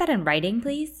 "Can you put that in writing,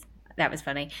 please?" That was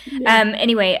funny. Yeah.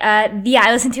 Anyway, yeah,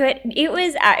 I listened to it. It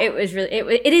was really,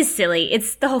 it is silly.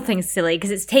 The whole thing's silly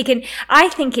because it's taken. I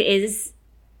think it is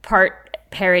part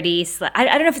parody. I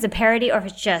don't know if it's a parody or if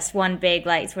it's just one big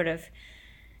like sort of.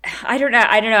 I don't know.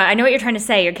 I know what you're trying to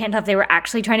say. You can't tell if they were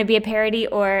actually trying to be a parody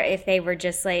or if they were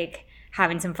just like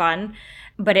having some fun.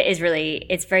 But it's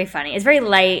very funny. It's very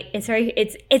light.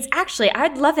 It's actually,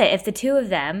 I'd love it if the two of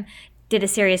them did a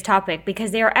serious topic because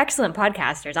they are excellent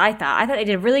podcasters. I thought they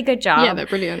did a really good job. Yeah, they're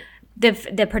brilliant.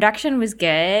 The production was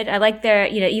good. I like their,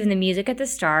 even the music at the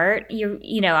start.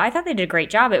 I thought they did a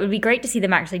great job. It would be great to see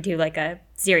them actually do like a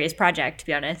serious project, to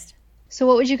be honest. So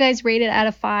what would you guys rate it out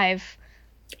of 5?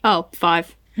 Oh,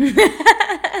 5.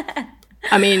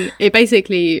 I mean, it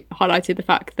basically highlighted the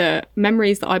fact that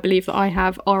memories that I believe that I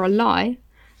have are a lie.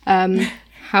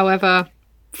 However,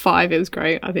 5, it was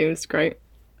great. I think it was great.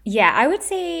 Yeah, I would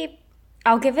say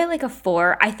I'll give it like a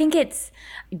 4. I think it's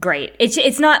great.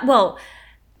 It's not, well,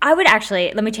 I would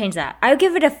actually, let me change that. I would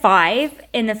give it a 5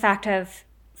 in the fact of,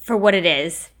 for what it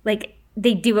is. Like,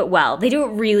 they do it well. They do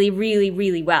it really, really,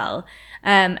 really well.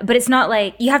 But it's not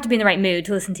like, you have to be in the right mood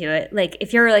to listen to it. Like,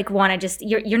 if you're like, want to just,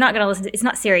 you're not going to listen to, it's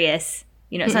not serious.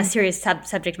 It's not serious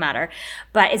subject matter,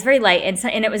 but it's very light and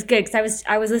it was good because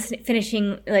I was listening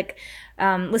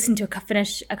to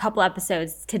finish a couple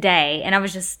episodes today, and I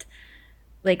was just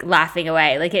like laughing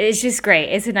away. Like it's just great.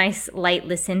 It's a nice light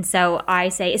listen. So I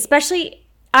say, especially,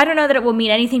 I don't know that it will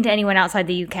mean anything to anyone outside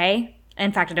the UK.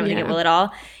 In fact, I don't think it will at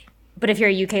all. But if you're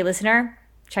a UK listener,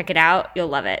 check it out. You'll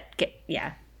love it.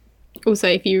 Also,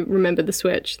 if you remember the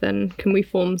Switch, then can we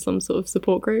form some sort of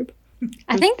support group?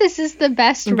 I think this is the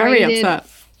best rated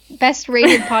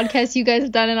podcast you guys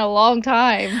have done in a long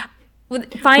time. Well,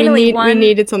 finally, we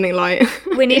needed something light.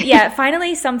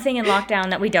 Finally something in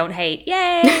lockdown that we don't hate.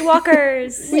 Yay,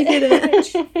 walkers! We did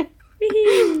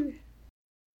it.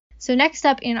 So next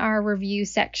up in our review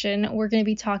section, we're going to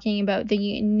be talking about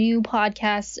the new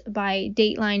podcast by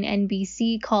Dateline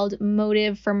NBC called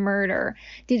Motive for Murder.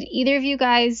 Did either of you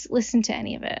guys listen to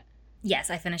any of it? Yes,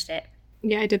 I finished it.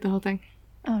 Yeah, I did the whole thing.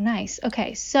 Oh, nice.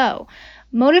 Okay, so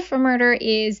Motive for Murder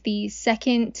is the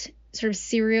second sort of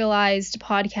serialized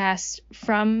podcast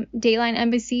from Dateline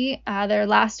NBC. Their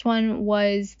last one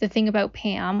was The Thing About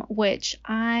Pam, which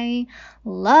I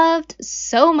loved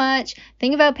so much.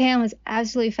 Thing About Pam was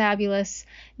absolutely fabulous.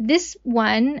 This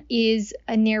one is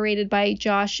narrated by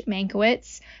Josh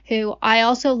Mankiewicz, who I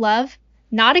also love.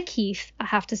 Not a Keith, I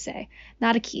have to say.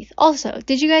 Not a Keith. Also,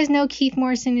 did you guys know Keith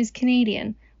Morrison is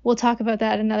Canadian? We'll talk about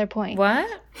that at another point. What?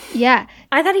 Yeah.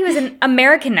 I thought he was an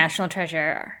American national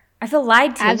treasure. I feel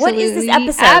lied to. Absolutely. What is this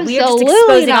episode? We are just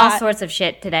exposing all sorts of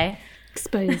shit today.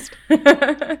 Exposed.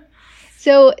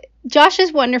 So Josh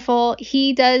is wonderful.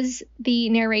 He does the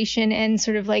narration and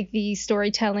sort of like the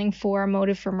storytelling for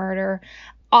Motive for Murder.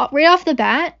 Right off the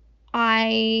bat,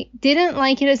 I didn't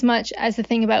like it as much as The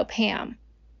Thing About Pam,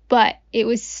 but it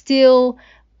was still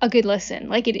a good listen.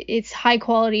 Like it's high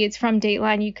quality. It's from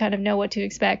Dateline. You kind of know what to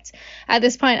expect. At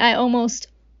this point, I almost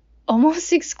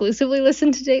exclusively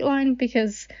listen to Dateline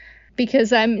because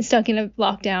I'm stuck in a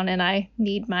lockdown and I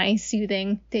need my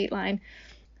soothing Dateline.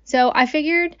 So I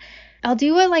figured I'll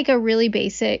do a really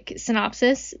basic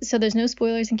synopsis, so there's no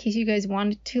spoilers in case you guys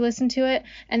wanted to listen to it,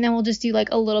 and then we'll just do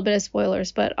a little bit of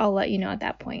spoilers, but I'll let you know at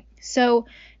that point. So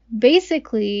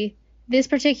basically, this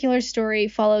particular story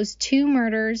follows 2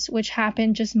 murders which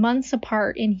happened just months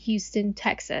apart in Houston,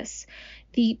 Texas.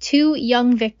 The 2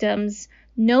 young victims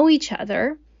know each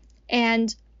other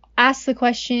and ask the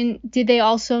question, did they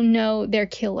also know their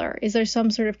killer? Is there some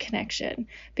sort of connection?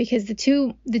 Because the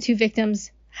two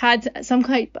victims had some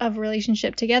type of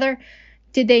relationship together.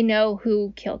 Did they know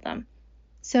who killed them?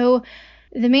 So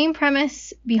the main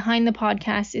premise behind the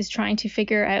podcast is trying to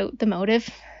figure out the motive,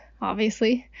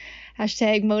 obviously.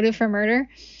 # motive for murder.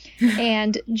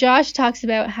 And Josh talks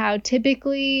about how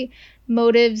typically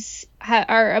motives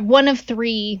are one of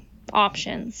 3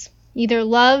 options. either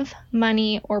love,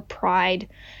 money, or pride.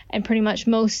 And pretty much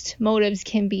most motives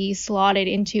can be slotted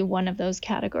into one of those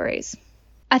categories.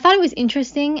 I thought it was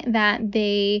interesting that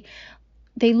they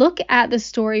look at the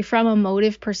story from a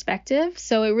motive perspective.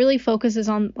 So it really focuses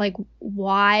on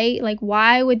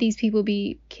why would these people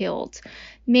be killed?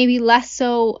 Maybe less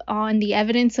so on the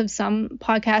evidence of some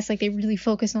podcasts, like they really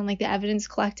focus on like the evidence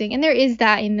collecting. And there is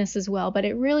that in this as well, but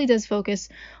it really does focus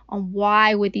on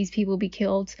why would these people be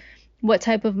killed? What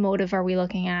type of motive are we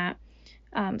looking at?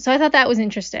 So I thought that was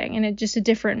interesting and just a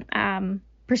different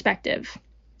perspective.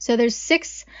 So there's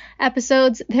 6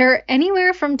 episodes. They're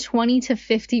anywhere from 20 to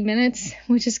 50 minutes,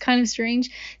 which is kind of strange.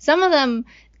 Some of them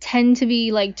tend to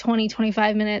be like 20,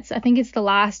 25 minutes. I think it's the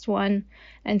last one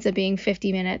ends up being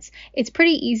 50 minutes. It's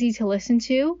pretty easy to listen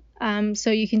to.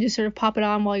 So you can just sort of pop it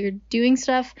on while you're doing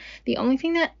stuff. The only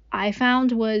thing that I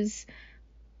found was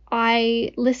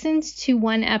I listened to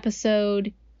one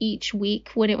episode each week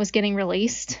when it was getting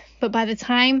released. But by the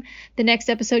time the next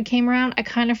episode came around, I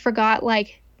kind of forgot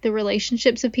like the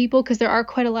relationships of people because there are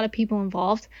quite a lot of people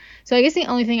involved. So I guess the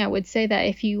only thing I would say that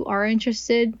if you are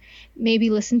interested,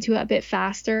 maybe listen to it a bit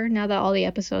faster now that all the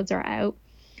episodes are out.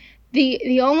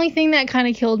 The only thing that kind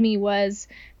of killed me was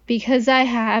because I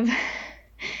have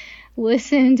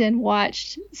listened and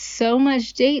watched so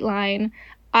much Dateline,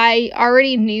 I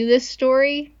already knew this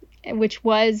story, which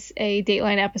was a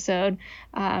Dateline episode.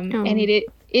 And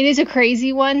it is a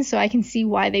crazy one, so I can see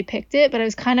why they picked it. But I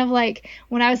was kind of like,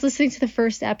 when I was listening to the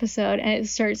first episode and it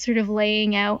starts sort of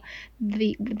laying out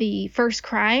the first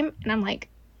crime, and I'm like,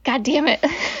 God damn it.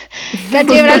 God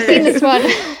damn it, I've seen this one.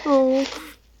 Oh.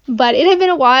 But it had been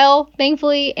a while,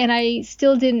 thankfully, and I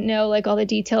still didn't know like all the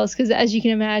details because as you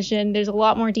can imagine, there's a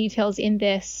lot more details in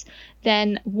this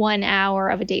than 1 hour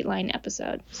of a Dateline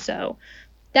episode. So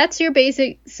that's your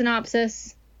basic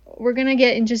synopsis. We're going to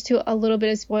get in just to a little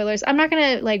bit of spoilers. I'm not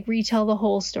going to like retell the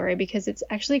whole story because it's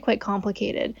actually quite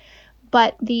complicated.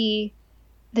 But the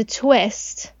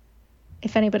twist,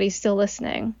 if anybody's still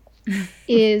listening,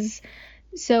 is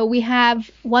so we have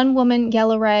one woman,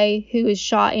 Gella Ray, who is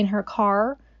shot in her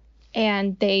car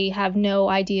and they have no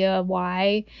idea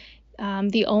why.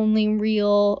 The only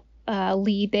real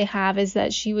lead they have is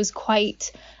that she was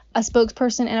quite a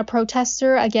spokesperson and a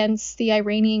protester against the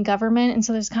Iranian government. And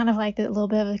so there's kind of like a little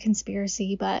bit of a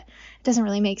conspiracy, but it doesn't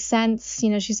really make sense. You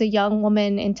know, she's a young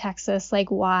woman in Texas.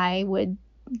 Like, why would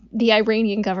the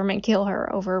Iranian government kill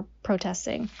her over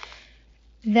protesting?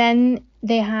 Then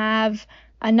they have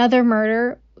another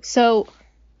murder. So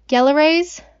Gella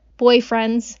Ray's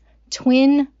boyfriend's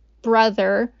twin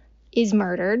brother is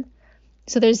murdered.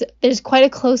 So there's quite a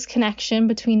close connection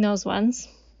between those ones.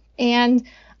 And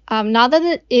not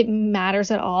that it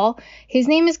matters at all. His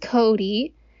name is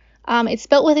Cody. It's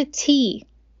spelled with a T.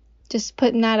 Just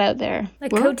putting that out there.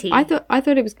 Like Well, Cody. I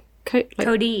thought it was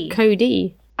Cody.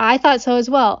 Cody. I thought so as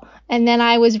well. And then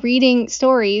I was reading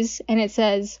stories and it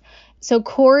says, so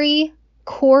Corey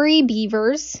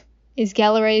Beavers is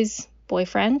Gella Ray's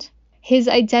boyfriend. His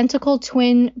identical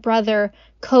twin brother,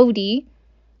 Cody,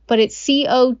 but it's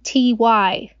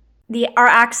Coty. Our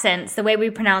accents, the way we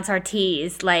pronounce our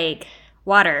T's, like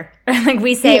water. Like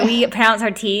we say, we pronounce our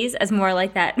T's as more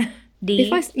like that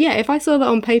D. If I saw that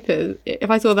on paper, if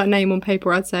I saw that name on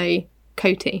paper, I'd say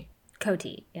Coty.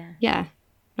 Coty, yeah. Yeah,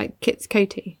 like Kit's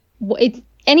Coty.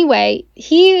 Anyway,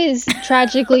 he is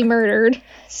tragically murdered.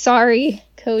 Sorry,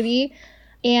 Cody.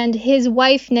 And his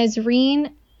wife,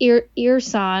 Nesreen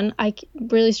Irsan, I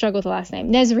really struggle with the last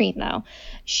name. Nesreen, though.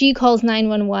 She calls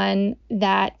 911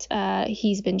 that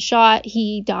he's been shot.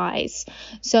 He dies.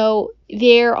 So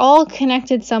they're all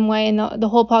connected some way, and the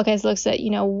whole podcast looks at,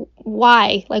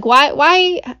 why? Like,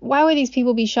 why would these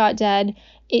people be shot dead?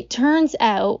 It turns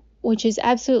out, which is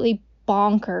absolutely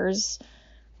bonkers,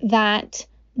 that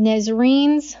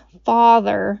Nesreen's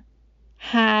father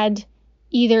had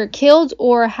either killed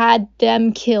or had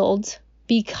them killed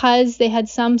because they had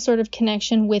some sort of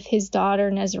connection with his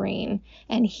daughter, Nesreen,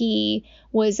 and he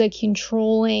was a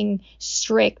controlling,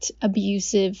 strict,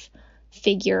 abusive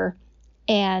figure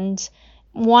and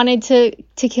wanted to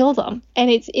kill them.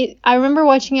 And I remember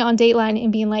watching it on Dateline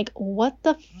and being like, what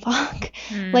the fuck?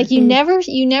 Mm-hmm. Like, you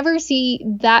never see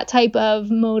that type of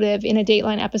motive in a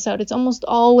Dateline episode. It's almost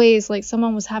always like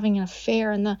someone was having an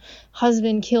affair and the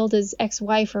husband killed his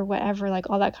ex-wife or whatever, like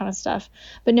all that kind of stuff.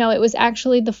 But no, it was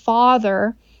actually the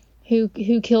father who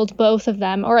killed both of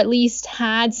them, or at least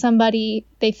had somebody,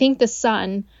 they think the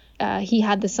son, he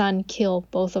had the son kill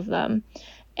both of them.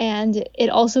 And it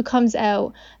also comes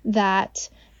out that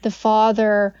the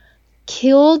father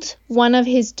killed one of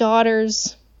his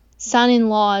daughter's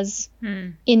son-in-laws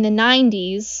in the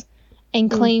 90s and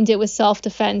claimed it was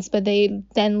self-defense, but they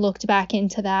then looked back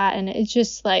into that, and it's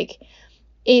just like,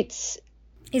 it's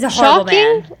He's a horrible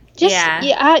shocking. man. Just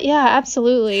Yeah. yeah,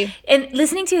 absolutely. And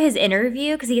listening to his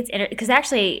interview, because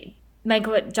actually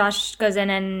Josh goes in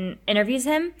and interviews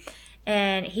him,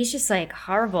 and he's just like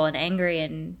horrible and angry,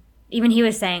 and even he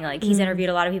was saying like he's interviewed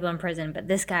a lot of people in prison, but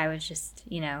this guy was just,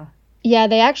 Yeah,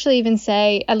 they actually even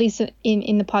say, at least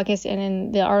in the podcast and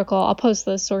in the article, I'll post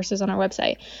those sources on our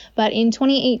website, but in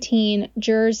 2018,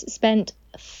 jurors spent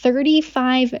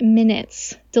 35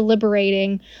 minutes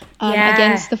deliberating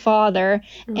against the father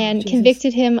and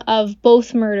convicted him of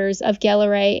both murders of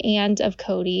Gelleray and of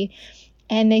Cody.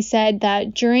 And they said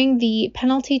that during the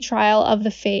penalty trial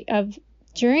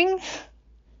during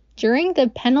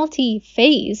the penalty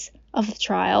phase of the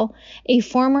trial, a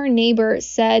former neighbor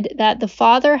said that the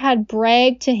father had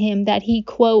bragged to him that he,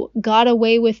 quote, got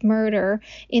away with murder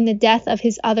in the death of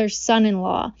his other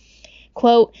son-in-law.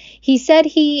 Quote, he said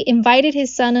he invited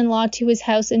his son-in-law to his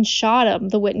house and shot him,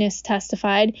 the witness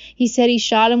testified. He said he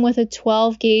shot him with a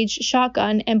 12-gauge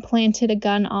shotgun and planted a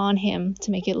gun on him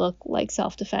to make it look like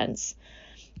self-defense.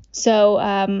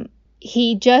 So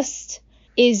he just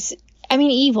is,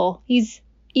 evil. He's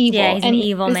evil. Yeah, he's an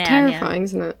evil man. It's terrifying,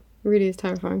 isn't it? It really is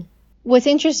terrifying. What's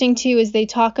interesting too is they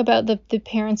talk about the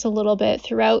parents a little bit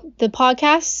throughout the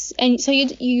podcasts, and so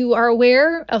you are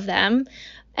aware of them,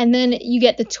 and then you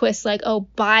get the twist like, oh,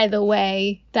 by the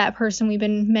way, that person we've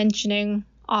been mentioning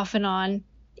off and on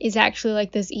is actually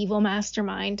like this evil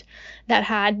mastermind that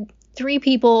had 3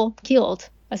 people killed,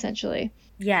 essentially.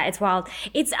 Yeah, it's wild.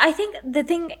 I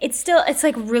think it's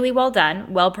like really well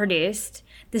done, well produced.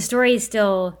 The story is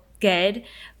still good,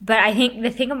 but I think the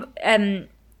thing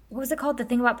what was it called? The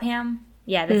Thing About Pam?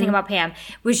 Yeah, The Thing About Pam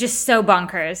was just so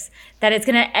bonkers that it's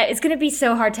gonna be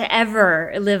so hard to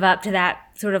ever live up to that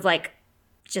sort of like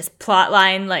just plot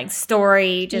line, like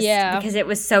story, because it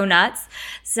was so nuts.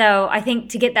 So I think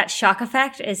to get that shock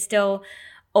effect is still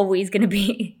always gonna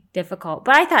be difficult.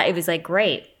 But I thought it was like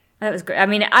great. That was great. I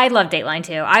mean, I love Dateline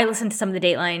too. I listened to some of the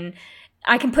Dateline.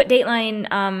 I can put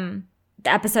Dateline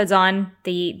the episodes on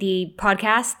the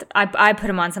podcast. I put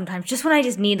them on sometimes just when I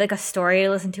just need like a story to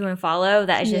listen to and follow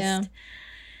that is just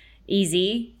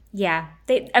easy. Yeah.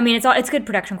 It's good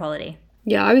production quality.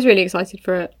 Yeah, I was really excited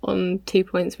for it on 2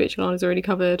 points, which Alana's already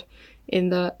covered, in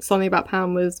that Something About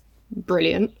Pam was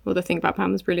brilliant, or The Thing About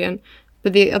Pam was brilliant.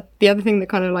 But the other thing that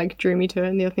kind of like drew me to it,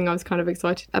 and the other thing I was kind of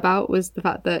excited about, was the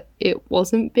fact that it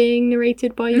wasn't being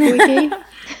narrated by your boy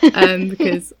Keith,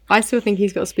 because I still think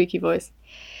he's got a spooky voice.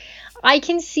 I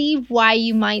can see why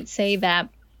you might say that,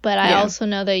 but I also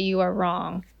know that you are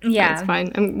wrong. Yeah. That's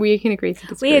fine. And we can agree to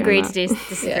disagree. We agreed to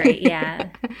disagree,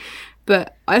 yeah.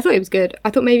 But I thought it was good.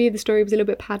 I thought maybe the story was a little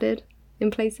bit padded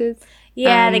in places.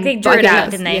 Yeah, they drew it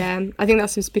out, didn't they? Yeah, I think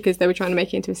that's just because they were trying to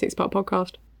make it into a 6-part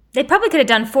podcast. They probably could have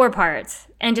done 4 parts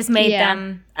and just made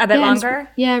them a bit longer.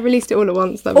 Released it all at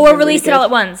once. Or released it all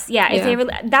at once. Yeah, if they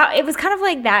it was kind of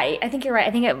like that. I think you're right.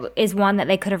 I think it is one that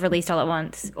they could have released all at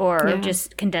once, or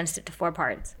just condensed it to 4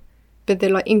 parts. But the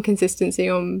like inconsistency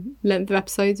on length of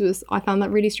episodes I found that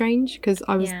really strange, because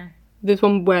I was there's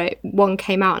one where one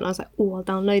came out and I was like, oh, I'll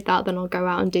download that, then I'll go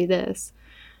out and do this.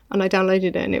 And I downloaded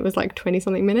it and it was like 20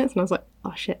 something minutes, and I was like,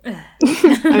 oh shit.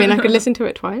 I mean, I could listen to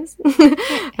it twice.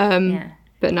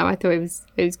 But no, I thought it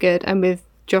was good. And with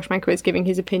Josh Mankiewicz giving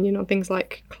his opinion on things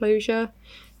like closure,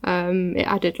 it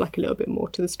added like a little bit more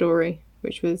to the story,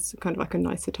 which was kind of like a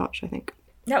nicer touch, I think.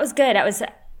 That was good. That was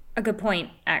a good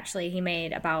point, actually, he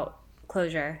made about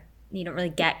closure. You don't really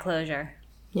get closure.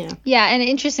 Yeah, and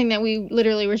interesting that we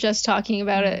literally were just talking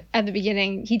about it at the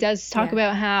beginning. He does talk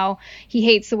about how he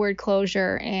hates the word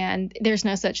closure, and there's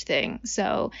no such thing.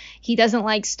 So he doesn't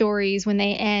like stories when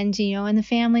they end, and the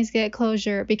families get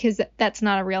closure, because that's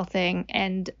not a real thing.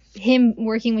 And him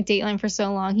working with Dateline for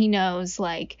so long, he knows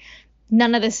like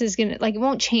none of this is gonna, like, it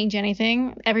won't change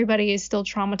anything. Everybody is still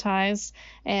traumatized,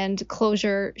 and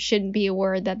closure shouldn't be a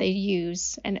word that they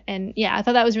use. And yeah, I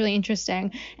thought that was really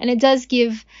interesting, and it does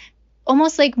give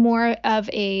almost like more of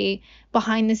a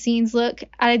behind the scenes look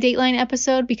at a Dateline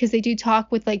episode, because they do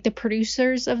talk with like the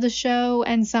producers of the show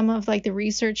and some of like the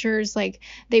researchers, like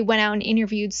they went out and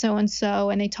interviewed so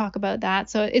and they talk about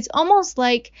that. So it's almost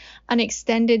like an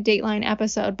extended Dateline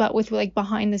episode, but with like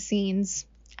behind the scenes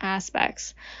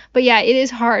aspects. But yeah, it is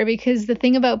hard, because The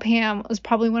Thing About Pam was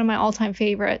probably one of my all-time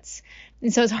favorites,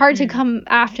 and so it's hard to come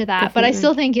after that. Definitely. But I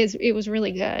still think it was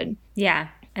really good. Yeah,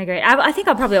 I agree. I think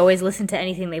I'll probably always listen to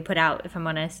anything they put out, if I'm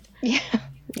honest.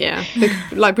 Yeah,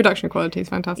 like production quality is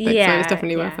fantastic, so it's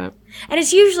definitely worth it. And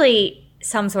it's usually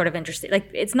some sort of interesting, like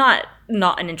it's not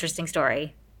an interesting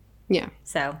story. Yeah.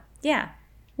 So yeah.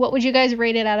 What would you guys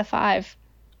rate it out of 5?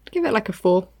 give it like a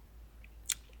 4.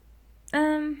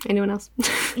 Anyone else?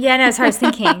 Yeah, no, sorry, I was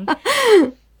thinking.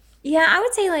 Yeah, I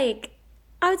would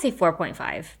say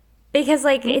 4.5. Because,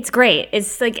 like, it's great.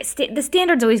 It's, like, the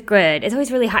standard's always good. It's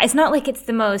always really high. It's not like it's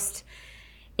the most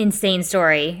insane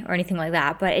story or anything like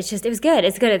that, but it was good.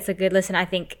 It's good. It's a good listen. I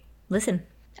think, listen.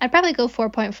 I'd probably go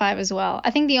 4.5 as well.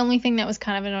 I think the only thing that was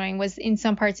kind of annoying was in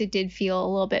some parts it did feel a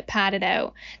little bit padded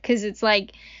out, because it's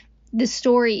like the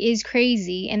story is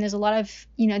crazy and there's a lot of,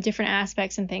 different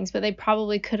aspects and things, but they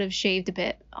probably could have shaved a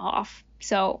bit off.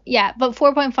 So, yeah, but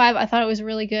 4.5, I thought it was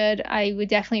really good. I would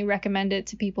definitely recommend it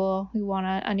to people who want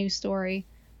a new story.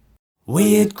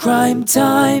 Weird Crime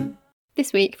Time.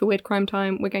 This week for Weird Crime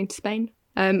Time, we're going to Spain.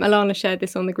 Alana shared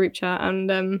this on the group chat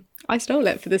and I stole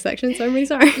it for this section, so I'm really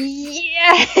sorry.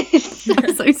 Yes!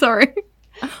 I'm so sorry.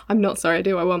 I'm not sorry, I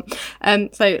do what I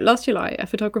want. So last July, a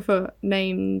photographer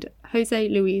named Jose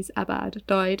Luis Abad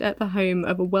died at the home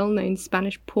of a well-known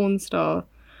Spanish porn star,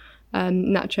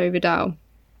 Nacho Vidal.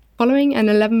 Following an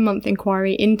 11-month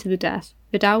inquiry into the death,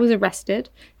 Vidal was arrested,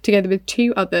 together with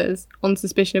 2 others, on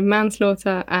suspicion of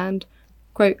manslaughter and,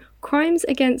 quote, crimes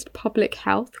against public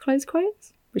health, close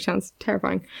quotes, which sounds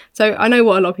terrifying. So I know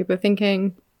what a lot of people are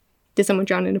thinking. Did someone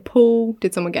drown in a pool?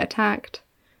 Did someone get attacked?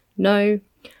 No.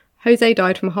 Jose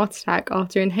died from a heart attack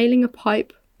after inhaling a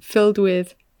pipe filled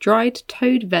with dried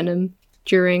toad venom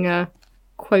during a,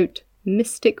 quote,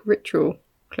 mystic ritual,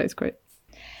 close quote.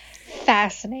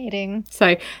 Fascinating.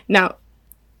 So now,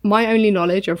 my only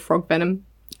knowledge of frog venom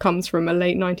comes from a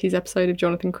late 90s episode of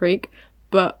Jonathan Creek,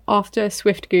 but after a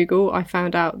swift Google, I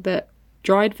found out that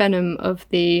dried venom of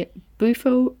the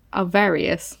Bufo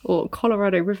alvarius, or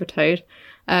Colorado river toad,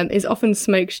 is often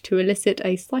smoked to elicit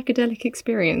a psychedelic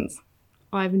experience.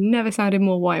 I've never sounded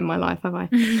more white in my life, have I?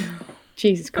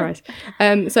 Jesus Christ.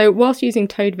 So whilst using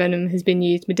toad venom has been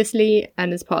used medicinally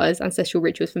and as part of ancestral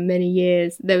rituals for many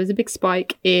years, there was a big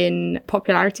spike in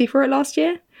popularity for it last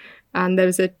year. And there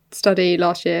was a study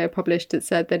last year published that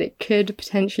said that it could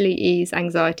potentially ease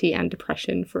anxiety and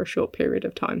depression for a short period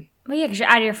of time. Well, yeah, because you're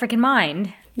out of your freaking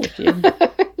mind.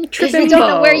 Because you don't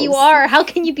know where you are. How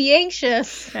can you be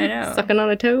anxious? I know. Sucking on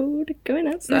a toad, going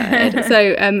outside.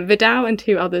 So Vidal and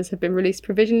 2 others have been released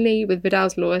provisionally, with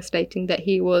Vidal's lawyer stating that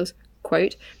he was,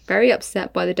 quote, very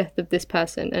upset by the death of this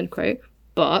person, end quote,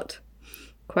 but,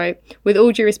 quote, with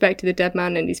all due respect to the dead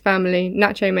man and his family,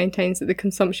 Nacho maintains that the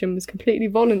consumption was completely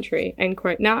voluntary, end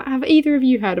quote. Now, have either of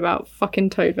you heard about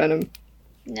fucking toad venom?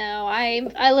 No,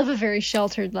 I live a very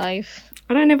sheltered life.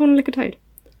 I don't ever want to lick a toad.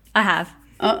 I have.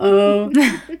 Uh-oh.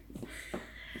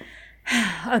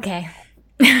 Okay.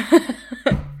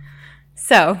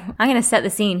 So, I'm going to set the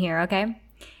scene here, okay?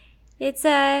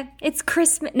 It's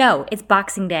Christmas. No, it's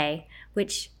Boxing Day,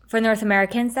 which for North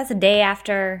Americans, that's a day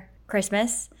after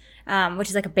Christmas, which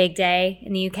is like a big day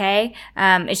in the UK.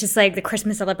 It's just like the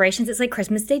Christmas celebrations. It's like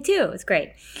Christmas Day too. It's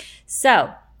great.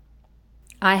 So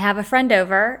I have a friend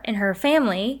over and her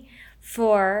family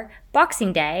for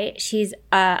Boxing Day. She's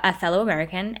a fellow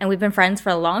American, and we've been friends for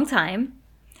a long time.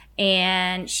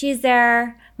 And she's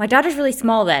there. My daughter's really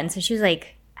small then, so she was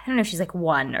like, I don't know if she's like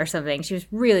 1 or something. She was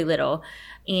really little.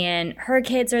 And her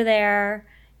kids are there.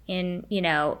 And,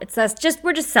 it's us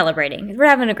we're just celebrating. We're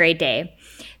having a great day.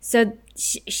 So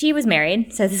she was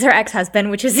married. So this is her ex-husband,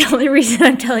 which is the only reason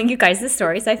I'm telling you guys this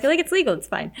story. So I feel like it's legal. It's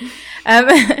fine.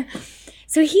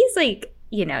 So he's like,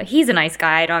 he's a nice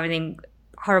guy. I don't have anything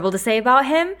horrible to say about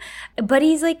him. But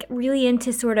he's like really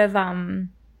into sort of,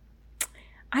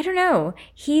 I don't know.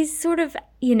 He's sort of,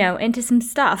 into some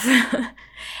stuff.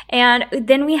 And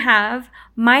then we have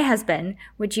my husband,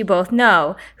 which you both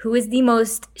know, who is the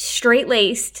most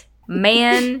straight-laced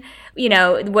man,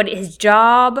 what his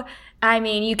job. I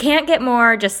mean, you can't get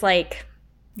more just like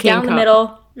down the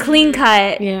middle, clean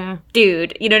cut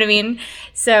dude. You know what I mean?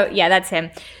 So, yeah, that's him.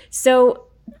 So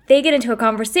they get into a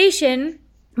conversation,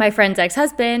 my friend's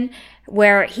ex-husband,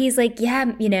 where he's like, yeah,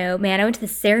 man, I went to the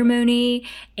ceremony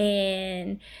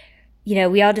and,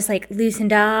 we all just like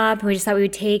loosened up and we just thought we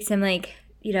would take some like,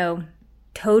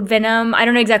 toad venom. I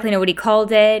don't exactly know what he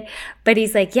called it, but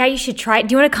he's like, yeah, you should try it.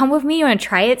 Do you want to come with me? You want to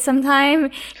try it sometime?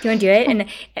 Do you want to do it? And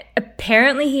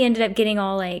apparently he ended up getting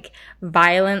all like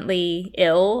violently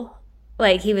ill.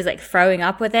 Like he was like throwing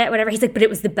up with it, whatever. He's like, but it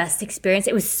was the best experience.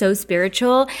 It was so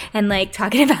spiritual and like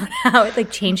talking about how it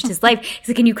like changed his life. He's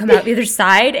like, can you come out the other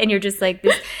side? And you're just like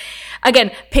this.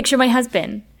 Again, picture my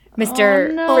husband.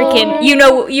 Mr. Freaking, you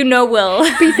know Will.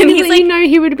 But and he's like,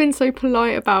 he would have been so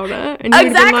polite about it. And you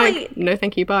would have been like, no,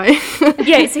 thank you, bye.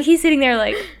 Yeah, so he's sitting there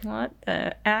like, what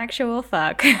the actual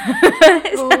fuck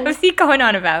is he going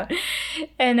on about?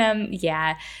 And,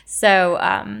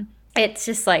 so it's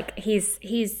just like,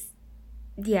 he's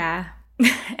yeah.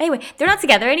 Anyway, they're not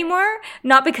together anymore,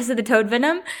 not because of the toad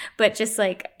venom, but just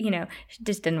like,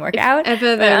 just didn't work out.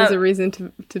 Ever there was a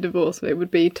reason to divorce, it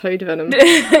would be toad venom.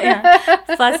 Yeah.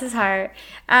 Bless his heart.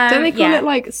 Don't they call it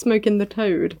like smoking the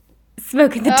toad?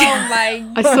 Smoking the toad. Oh my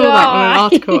god. I saw that on an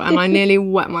article and I nearly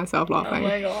wet myself laughing. Oh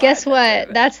my God. Guess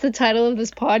what? That's the title of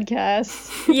this podcast.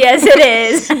 Yes, it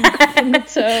is. The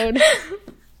toad.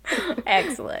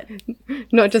 Excellent.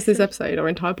 Not just this episode, our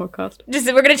entire podcast.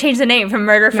 We're gonna change the name from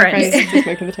Murder Friends. Just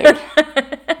smoking the toad.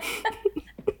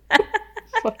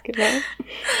 Fucking hell.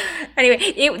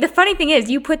 Anyway, the funny thing is,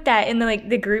 you put that in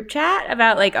the group chat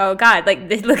about like, oh god, like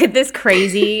look at this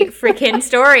crazy freaking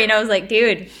story, and I was like,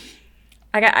 dude,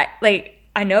 I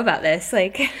know about this.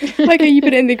 Like you put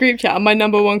it in the group chat, and my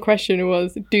number one question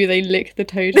was, do they lick the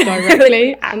toad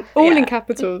directly? And all in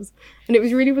capitals. And it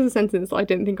was a sentence that I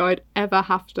didn't think I'd ever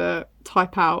have to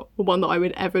type out, or one that I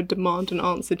would ever demand an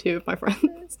answer to of my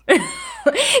friends.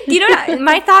 You know what?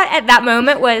 My thought at that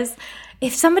moment was,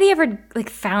 if somebody ever like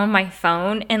found my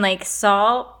phone and like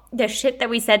saw the shit that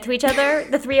we said to each other,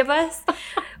 the three of us,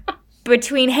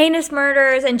 between heinous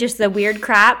murders and just the weird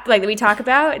crap like that we talk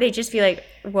about, they'd just be like,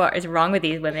 what is wrong with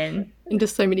these women? And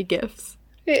just so many gifts.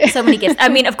 So many gifts. I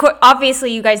mean, of course,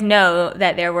 obviously you guys know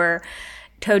that there were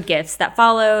toad gifts that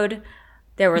followed.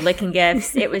 There were licking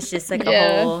gifts. It was just like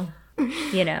a whole, Ugh.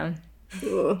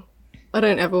 I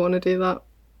don't ever want to do that.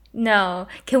 No.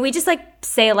 Can we just like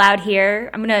say aloud here?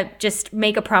 I'm going to just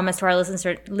make a promise to our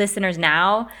listeners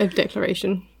now. A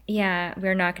declaration. Yeah,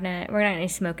 we're not gonna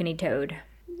smoke any toad.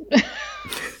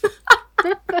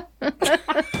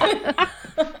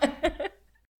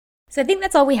 So I think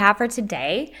that's all we have for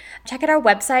today. Check out our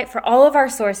website for all of our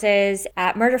sources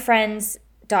at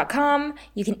murderfriends.com.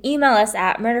 You can email us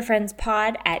at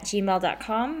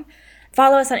murderfriendspod@gmail.com.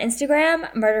 Follow us on Instagram,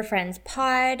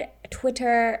 murderfriendspod,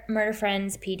 Twitter,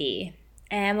 murderfriendspd.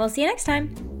 And we'll see you next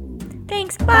time.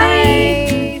 Thanks.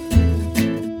 Bye.